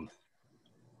a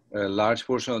large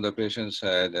portion of the patients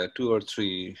had 2 or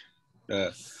 3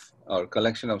 or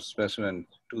collection of specimen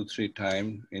 2-3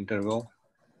 time interval.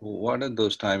 What are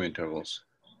those time intervals?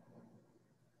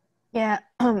 Yeah,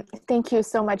 thank you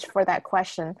so much for that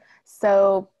question.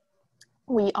 So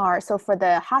for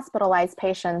the hospitalized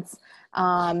patients,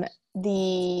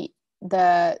 for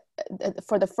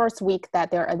the first week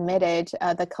that they're admitted,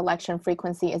 the collection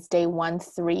frequency is day 1,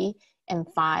 3, and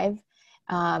 5.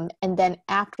 And then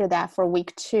after that, for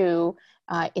week 2,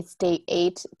 it's day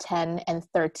 8, 10, and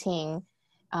 13.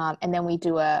 And then we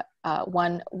do a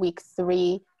 1 week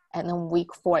 3, and then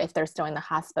week 4 if they're still in the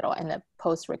hospital, and the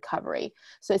post-recovery.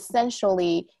 So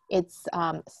essentially, it's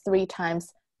 3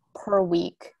 times per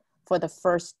week for the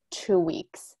first 2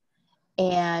 weeks.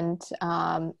 And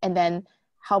then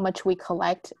how much we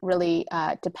collect really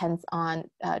depends on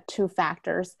 2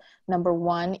 factors. Number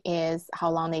 1 is how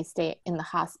long they stay in the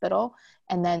hospital.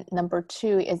 And then number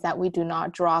 2 is that we do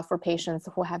not draw for patients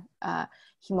who have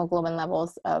hemoglobin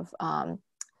levels of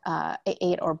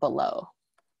 8 or below.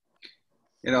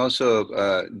 And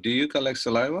also, do you collect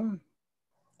saliva?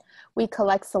 We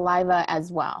collect saliva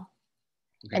as well.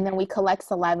 Okay. And then we collect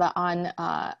saliva on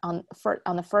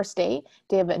the first day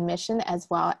of admission, as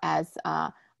well as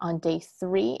on day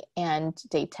 3 and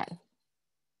day 10.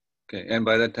 Okay, and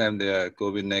by that time they are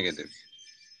COVID negative.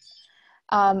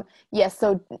 Yes,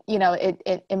 so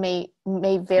it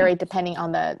may vary depending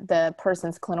on the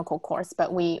person's clinical course,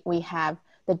 but we have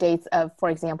the dates of, for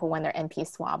example, when their NP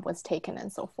swab was taken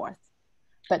and so forth.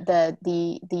 But the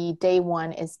day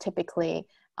 1 is typically,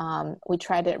 we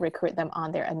try to recruit them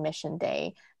on their admission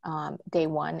day, day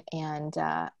 1, and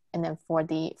then for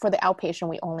the outpatient,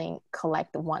 we only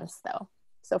collect once though.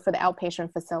 So for the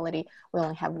outpatient facility, we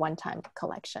only have 1-time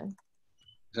collection.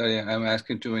 Sorry, I'm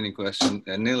asking too many questions.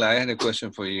 Neil, I had a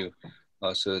question for you.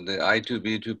 Also, the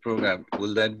I2B2 program,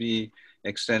 will that be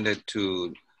extended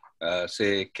to,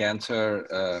 say,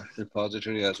 cancer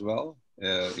repository as well,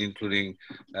 including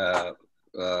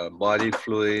body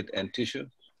fluid and tissue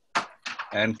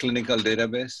and clinical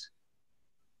database?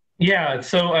 Yeah,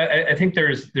 so I think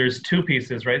there's 2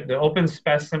 pieces, right? The open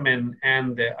specimen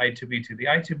and the I2B2. The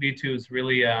I2B2 is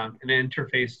really an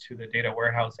interface to the data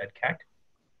warehouse at Keck.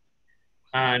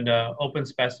 And open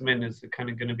specimen is kind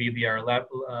of going to be our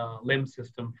LIMS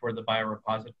system for the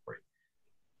biorepository.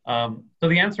 So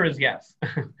the answer is yes.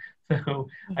 So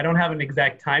I don't have an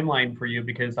exact timeline for you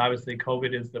because obviously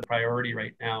COVID is the priority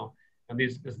right now. And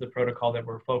this is the protocol that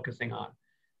we're focusing on.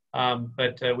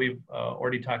 But we've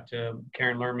already talked to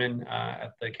Karen Lerman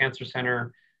at the Cancer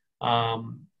Center.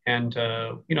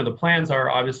 The plans are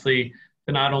obviously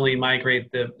to not only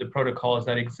migrate the protocols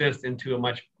that exist into a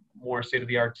much more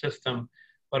state-of-the-art system,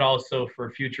 but also for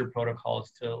future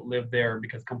protocols to live there,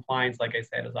 because compliance, like I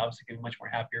said, is obviously getting much more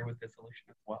happier with this solution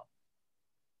as well.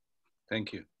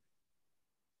 Thank you.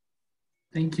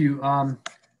 Thank you.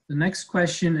 The next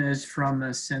question is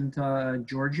from Santa,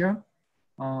 Georgia.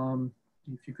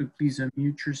 If you could please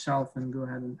unmute yourself and go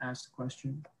ahead and ask the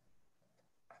question.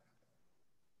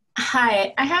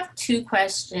 Hi, I have 2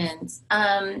 questions.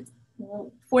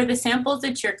 For the samples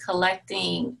that you're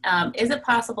collecting, is it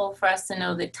possible for us to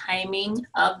know the timing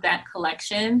of that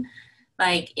collection?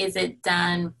 Like, is it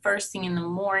done first thing in the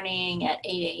morning at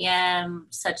 8 a.m.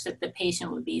 such that the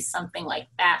patient would be something like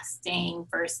fasting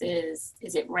versus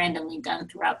is it randomly done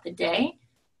throughout the day?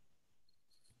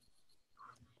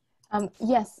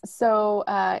 Yes, so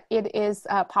it is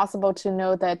possible to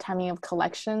know the timing of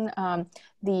collection.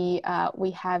 We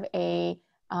have a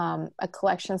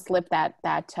collection slip that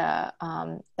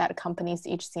accompanies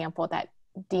each sample that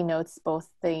denotes both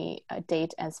the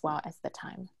date as well as the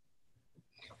time.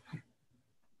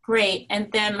 Great.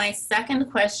 And then my second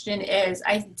question is,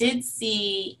 I did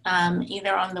see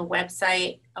either on the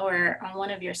website or on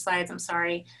one of your slides, I'm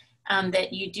sorry,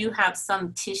 that you do have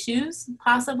some tissues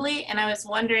possibly. And I was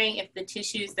wondering if the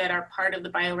tissues that are part of the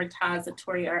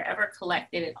biorepository are ever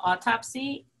collected at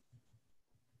autopsy.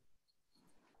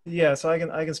 Yeah, so I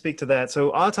can speak to that.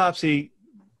 So autopsy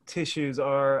tissues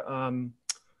are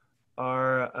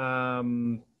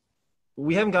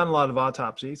we haven't gotten a lot of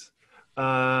autopsies,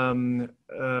 but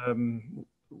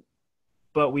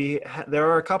there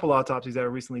are a couple autopsies that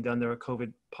were recently done that are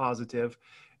COVID positive.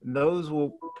 And those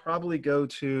will probably go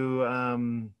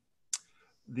to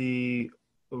the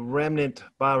remnant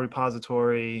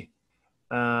biorepository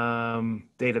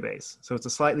database. So it's a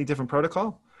slightly different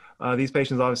protocol. These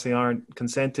patients obviously aren't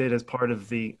consented as part of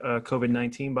the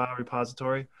COVID-19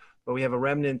 biorepository, but we have a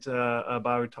remnant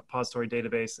biorepository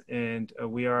database, and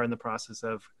we are in the process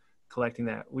of collecting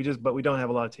that. But we don't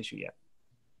have a lot of tissue yet.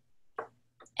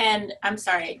 And I'm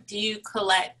sorry, do you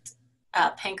collect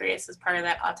pancreas as part of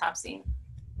that autopsy?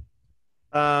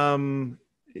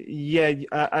 Yeah,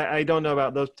 I don't know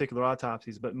about those particular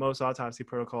autopsies, but most autopsy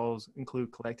protocols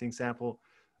include collecting sample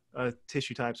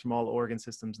tissue types from all organ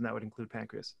systems, and that would include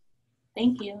pancreas.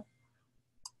 Thank you.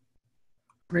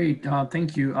 Great,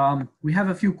 thank you. We have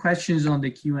a few questions on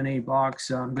the Q&A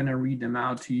box. I'm going to read them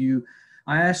out to you.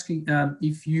 I ask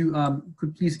if you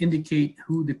could please indicate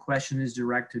who the question is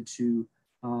directed to.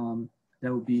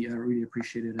 That would be really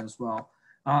appreciated as well.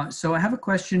 So I have a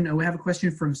question. We have a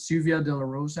question from Silvia De La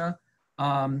Rosa.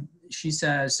 She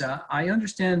says, I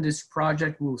understand this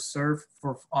project will serve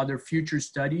for other future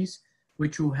studies,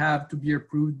 which will have to be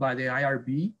approved by the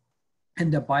IRB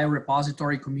and the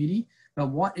Biorepository Committee. But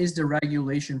what is the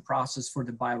regulation process for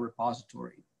the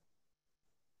biorepository?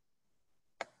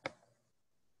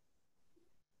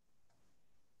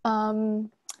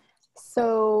 I'm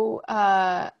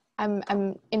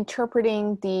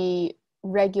interpreting the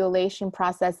regulation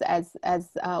process as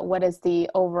what is the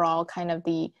overall kind of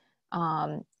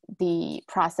the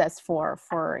process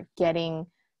for getting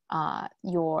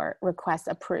your request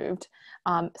approved.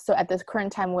 So at this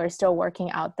current time, we're still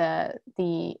working out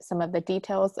some of the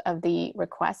details of the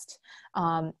request,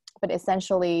 but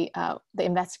essentially the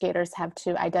investigators have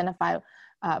to identify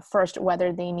first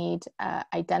whether they need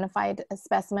identified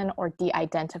specimen or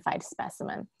de-identified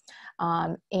specimen.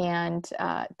 And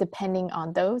depending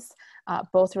on those,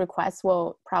 both requests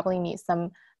will probably need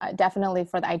some, definitely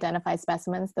for the identified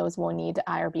specimens, those will need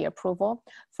IRB approval.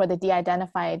 For the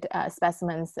de-identified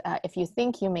specimens, if you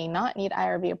think you may not need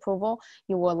IRB approval,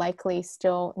 you will likely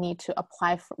still need to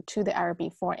apply to the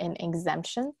IRB for an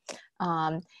exemption.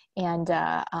 And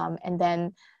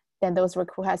then those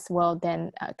requests will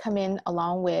then come in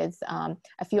along with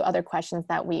a few other questions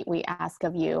that we ask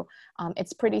of you.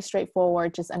 It's pretty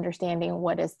straightforward, just understanding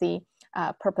what is the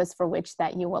purpose for which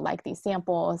that you would like these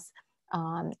samples.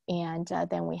 And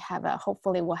then we have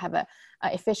hopefully we'll have a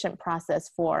efficient process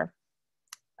for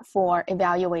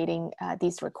evaluating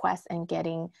these requests and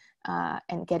getting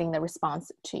the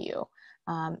response to you.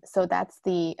 So that's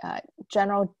the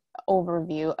general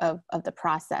overview of the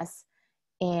process.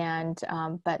 And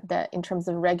but in terms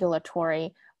of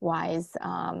regulatory wise,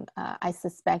 I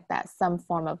suspect that some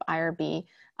form of IRB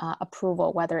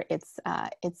approval, whether it's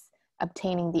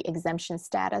obtaining the exemption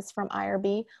status from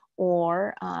IRB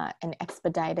or an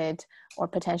expedited or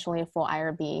potentially a full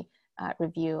IRB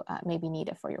review may be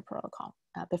needed for your protocol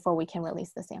before we can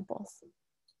release the samples.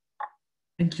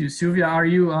 Thank you. Sylvia, are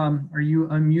you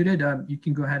unmuted? You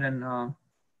can go ahead and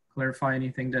clarify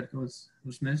anything that was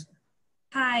missed.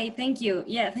 Hi, thank you.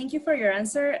 Yeah, thank you for your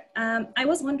answer. I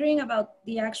was wondering about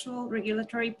the actual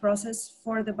regulatory process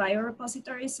for the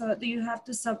biorepository. So do you have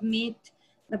to submit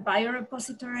the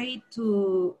biorepository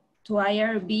to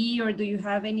IRB, or do you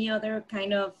have any other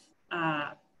kind of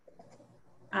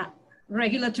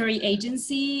regulatory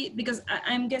agency? Because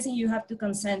I'm guessing you have to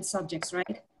consent subjects,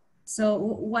 right? So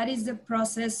what is the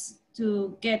process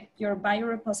to get your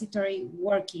biorepository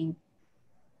working?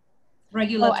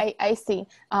 Oh, I see.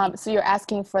 So you're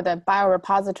asking for the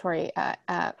biorepository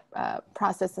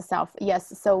process itself.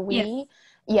 Yes. So we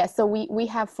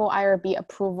have full IRB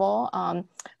approval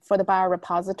for the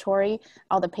biorepository.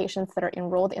 All the patients that are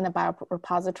enrolled in the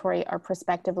biorepository are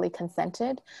prospectively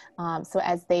consented. So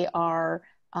as they are,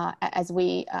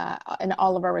 and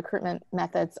all of our recruitment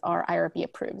methods are IRB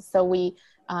approved. So we,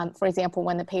 for example,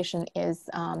 when the patient is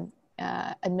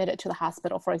admitted to the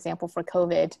hospital, for example, for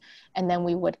COVID, and then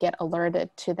we would get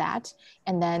alerted to that.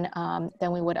 And then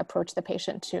we would approach the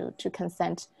patient to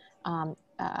consent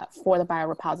for the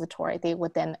biorepository. They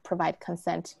would then provide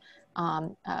consent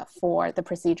for the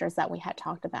procedures that we had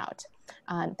talked about.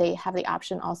 They have the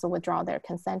option also withdraw their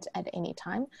consent at any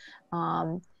time.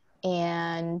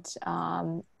 And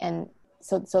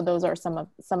so those are some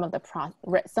of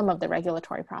the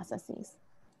regulatory processes.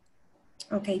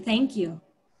 Okay, thank you.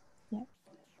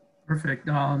 Perfect.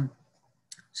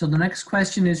 So the next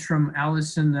question is from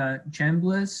Allison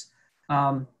Chambliss.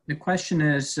 The question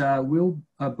is, will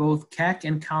both Keck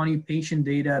and county patient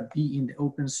data be in the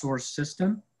open source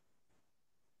system?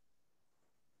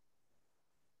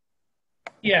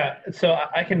 Yeah, so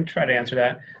I can try to answer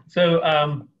that. So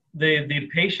the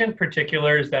patient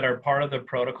particulars that are part of the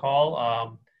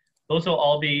protocol, those will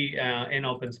all be in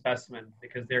open specimen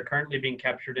because they're currently being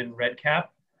captured in REDCap.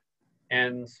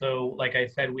 And so, like I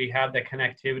said, we have the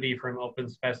connectivity from open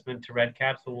specimen to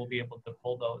REDCap, so we'll be able to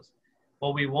pull those.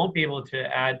 What we won't be able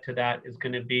to add to that is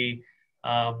going to be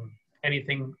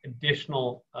anything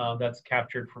additional that's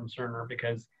captured from Cerner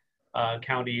because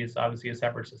county is obviously a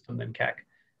separate system than Keck.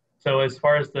 So as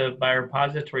far as the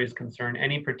biorepository is concerned,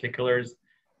 any particulars,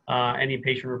 any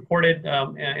patient-reported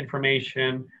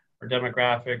information or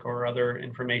demographic or other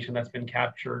information that's been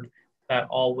captured, that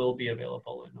all will be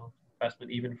available in open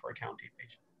specimen, even for a county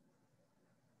patient.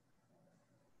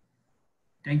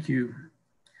 Thank you.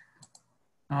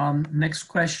 Next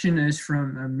question is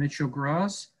from Mitchell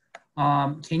Gross.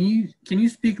 Can you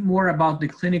speak more about the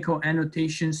clinical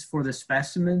annotations for the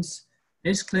specimens?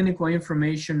 Is clinical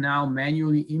information now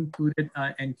manually inputted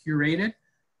and curated?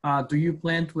 Do you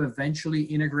plan to eventually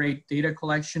integrate data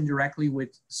collection directly with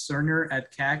Cerner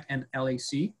at Keck and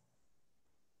LAC?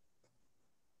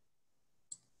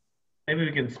 Maybe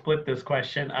we can split this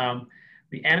question.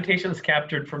 The annotations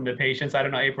captured from the patients, I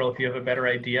don't know, April, if you have a better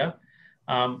idea,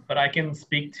 but I can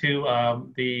speak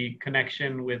to the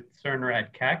connection with Cerner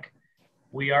at Keck.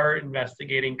 We are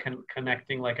investigating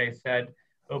connecting, like I said,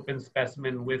 open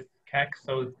specimen with Keck.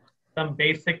 So some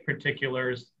basic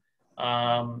particulars,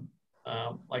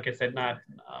 like I said,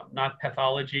 not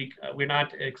pathology. We're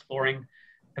not exploring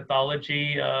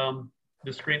pathology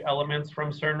discrete elements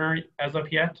from Cerner as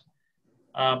of yet.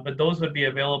 But those would be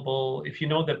available if you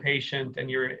know the patient and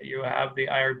you have the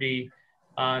IRB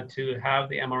to have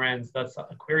the MRNs. That's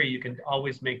a query you can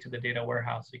always make to the data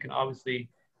warehouse. You can obviously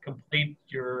complete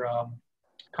your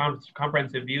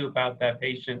comprehensive view about that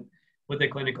patient with the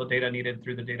clinical data needed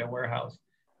through the data warehouse.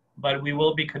 But we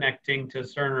will be connecting to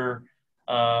Cerner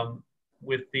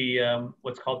with the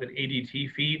what's called an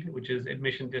ADT feed, which is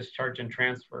admission, discharge, and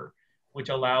transfer, which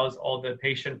allows all the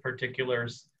patient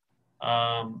particulars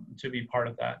to be part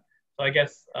of that. So I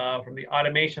guess from the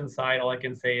automation side, all I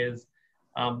can say is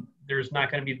there's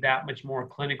not going to be that much more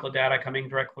clinical data coming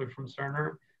directly from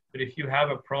Cerner. But if you have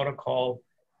a protocol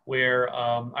where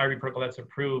IRB protocol that's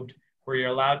approved, where you're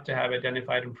allowed to have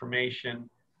identified information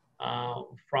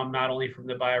from not only from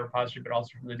the biorepository, but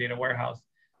also from the data warehouse,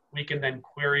 we can then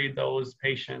query those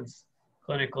patients'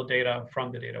 clinical data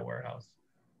from the data warehouse.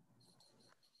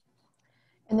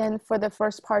 And then for the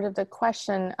first part of the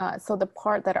question, so the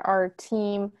part that our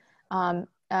team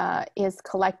is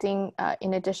collecting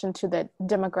in addition to the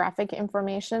demographic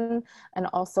information, and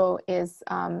also is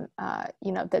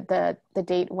you know, the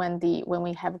date when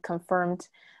we have confirmed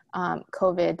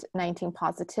COVID-19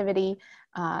 positivity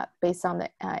based on the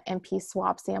MP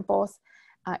swab samples.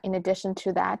 In addition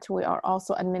to that, we are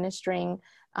also administering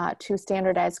 2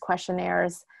 standardized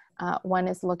questionnaires. One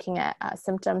is looking at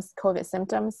symptoms, COVID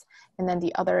symptoms, and then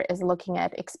the other is looking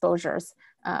at exposures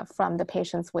from the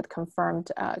patients with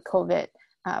confirmed COVID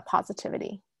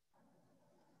positivity.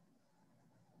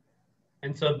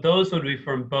 And so those would be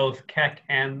from both Keck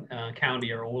and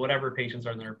county, or whatever patients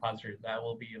are in the repository. That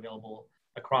will be available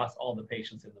across all the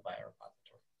patients in the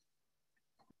biorepository.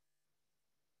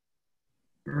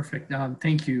 Perfect.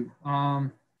 Thank you.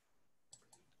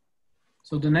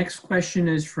 So the next question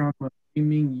is from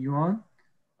Ming Yuan.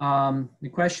 The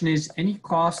question is, any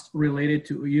cost related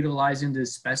to utilizing the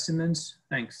specimens?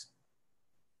 Thanks.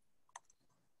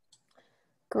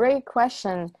 Great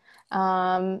question.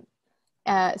 So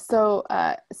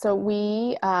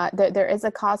there is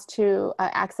a cost to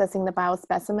accessing the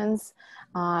biospecimens,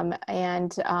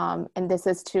 and this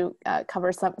is to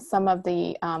cover some of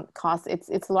the costs.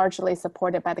 It's largely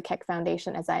supported by the Keck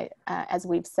Foundation, as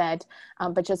we've said,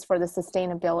 but just for the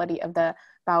sustainability of the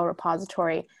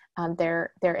biorepository,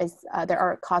 there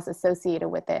are costs associated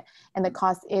with it, and the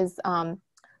cost is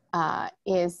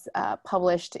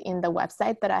published in the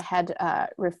website that I had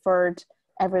referred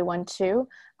everyone to.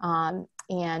 So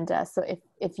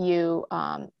if you,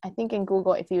 I think in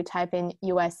Google, if you type in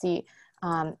USC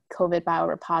COVID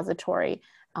Biorepository,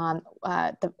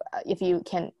 if you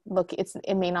can look,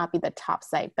 it may not be the top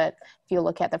site, but if you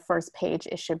look at the first page,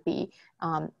 it should be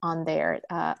on there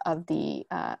of the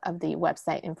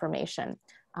website information.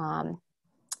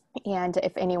 And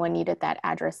if anyone needed that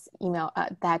address, email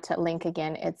that link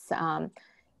again, it's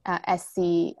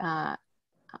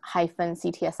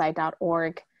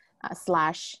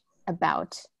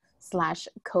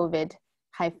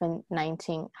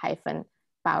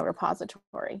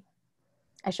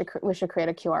We should create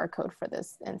a QR code for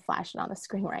this and flash it on the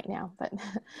screen right now, but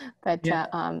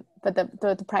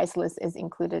the price list is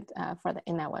included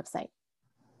in that website.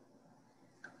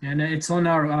 And it's on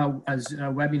our as a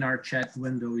webinar chat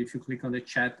window. If you click on the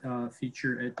chat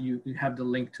feature, you have the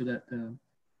link to the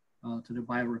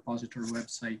biorepository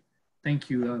website. Thank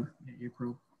you,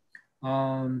 April.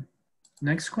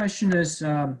 Next question is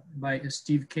by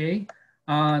Steve K.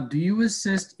 Do you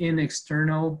assist in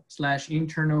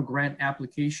external/internal grant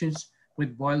applications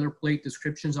with boilerplate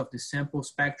descriptions of the sample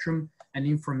spectrum and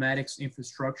informatics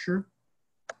infrastructure?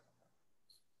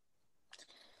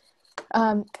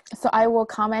 So I will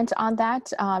comment on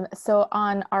that. So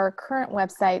on our current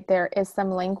website, there is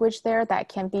some language there that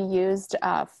can be used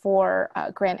for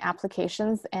grant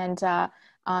applications. And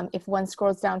If one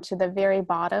scrolls down to the very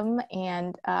bottom,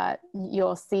 and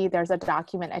you'll see there's a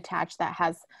document attached that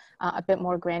has a bit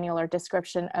more granular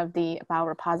description of the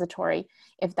biorepository.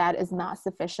 If that is not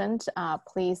sufficient,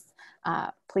 please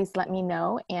let me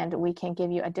know, and we can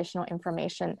give you additional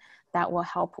information that will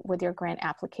help with your grant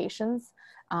applications.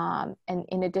 And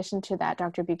in addition to that,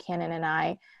 Dr. Buchanan and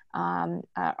I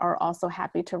are also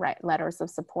happy to write letters of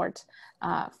support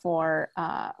for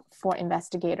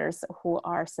investigators who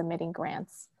are submitting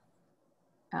grants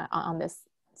on this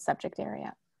subject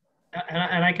area.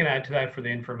 And I can add to that for the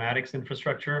informatics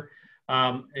infrastructure.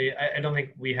 I don't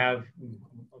think we have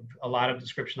a lot of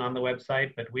description on the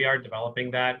website, but we are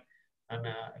developing that. And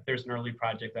if there's an early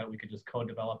project that we could just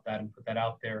co-develop that and put that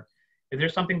out there. Is there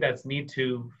something that's need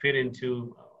to fit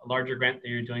into a larger grant that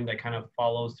you're doing that kind of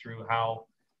follows through how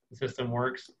the system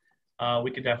works?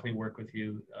 We could definitely work with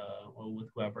you or with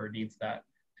whoever needs that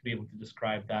to be able to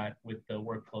describe that with the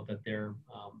workflow that they're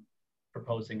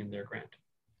proposing in their grant.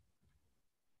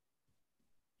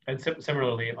 And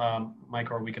similarly,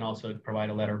 Mike, or we can also provide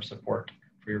a letter of support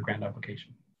for your grant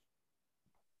application.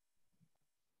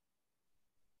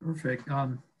 Perfect.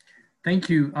 Thank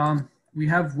you. We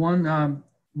have one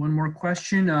more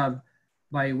question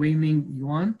by Wei-Ming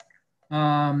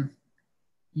Yuan.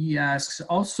 He asks,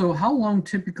 also, how long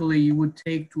typically you would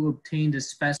take to obtain the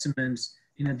specimens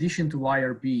in addition to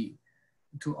IRB,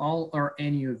 to all or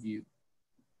any of you?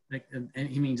 Like, and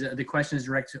he means the question is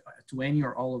directed to any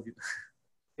or all of you.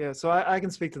 Yeah, so I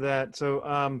can speak to that.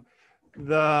 So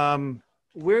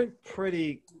we're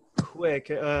pretty quick.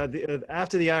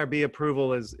 After the IRB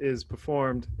approval is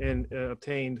performed and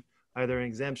obtained, either an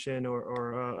exemption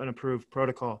or an approved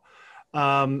protocol.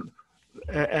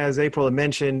 As April had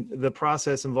mentioned, the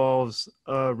process involves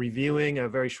reviewing a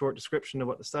very short description of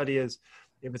what the study is,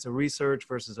 if it's a research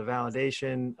versus a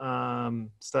validation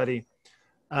study.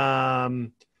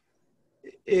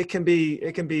 It can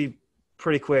be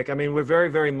pretty quick. I mean, we're very,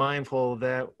 very mindful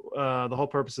that the whole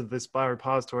purpose of this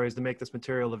biorepository is to make this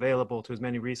material available to as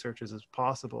many researchers as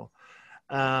possible.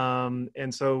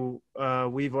 And so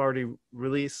we've already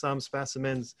released some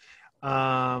specimens,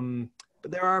 but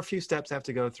there are a few steps I have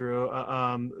to go through.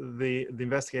 The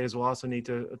investigators will also need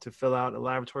to fill out a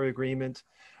laboratory agreement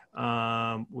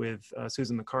with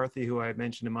Susan McCarthy, who I had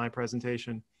mentioned in my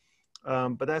presentation.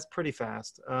 But that's pretty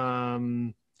fast.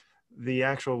 The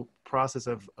actual process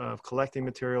of collecting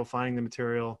material, finding the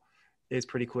material is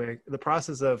pretty quick. The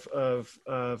process of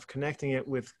connecting it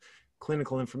with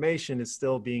clinical information is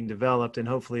still being developed, and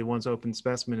hopefully once open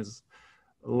specimen is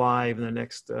live in the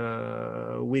next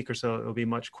week or so, it'll be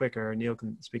much quicker. Neil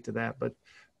can speak to that. But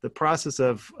the process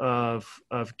of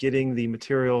getting the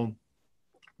material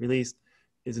released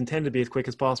is intended to be as quick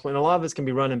as possible. And a lot of this can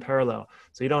be run in parallel.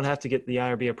 So you don't have to get the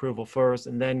IRB approval first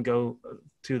and then go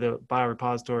to the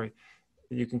biorepository.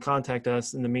 You can contact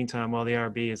us in the meantime while the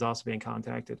IRB is also being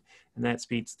contacted. And that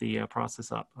speeds the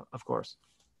process up, of course.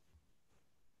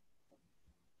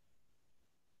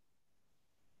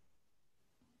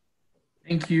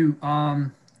 Thank you.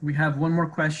 We have one more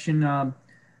question.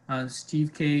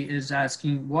 Steve K is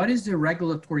asking, what is the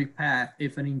regulatory path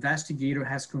if an investigator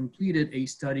has completed a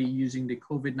study using the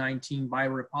COVID-19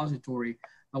 biorepository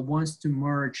but wants to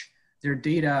merge their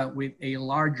data with a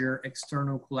larger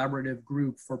external collaborative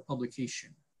group for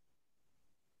publication?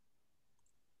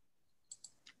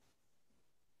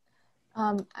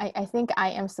 I think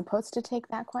I am supposed to take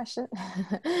that question.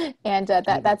 And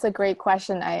that's a great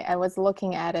question. I was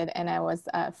looking at it and I was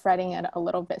fretting it a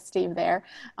little bit, Steve, there.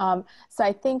 So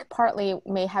I think partly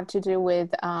may have to do with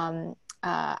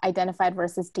identified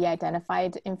versus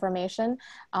de-identified information.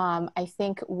 I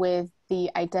think with the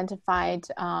identified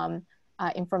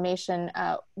information,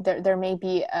 there may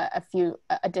be a few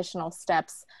additional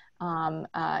steps,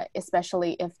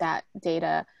 especially if that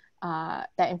data,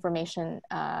 that information,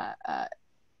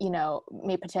 you know,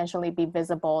 may potentially be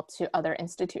visible to other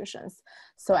institutions.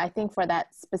 So I think for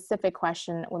that specific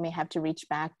question, we may have to reach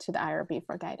back to the IRB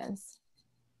for guidance.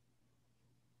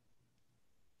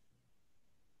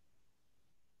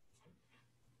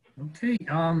 Okay,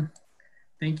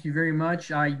 thank you very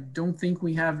much. I don't think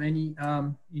we have any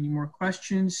more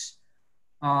questions.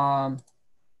 So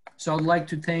I'd like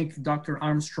to thank Dr.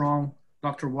 Armstrong,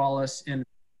 Dr. Wallace, and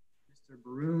Mr.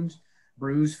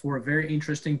 Bahroos for very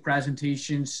interesting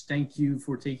presentations. Thank you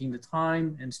for taking the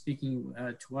time and speaking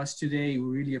to us today. We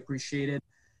really appreciate it.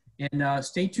 And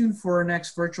stay tuned for our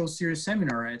next virtual series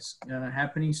seminar. It's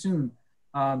happening soon.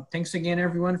 Thanks again,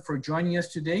 everyone, for joining us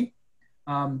today.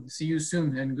 See you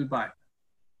soon and goodbye.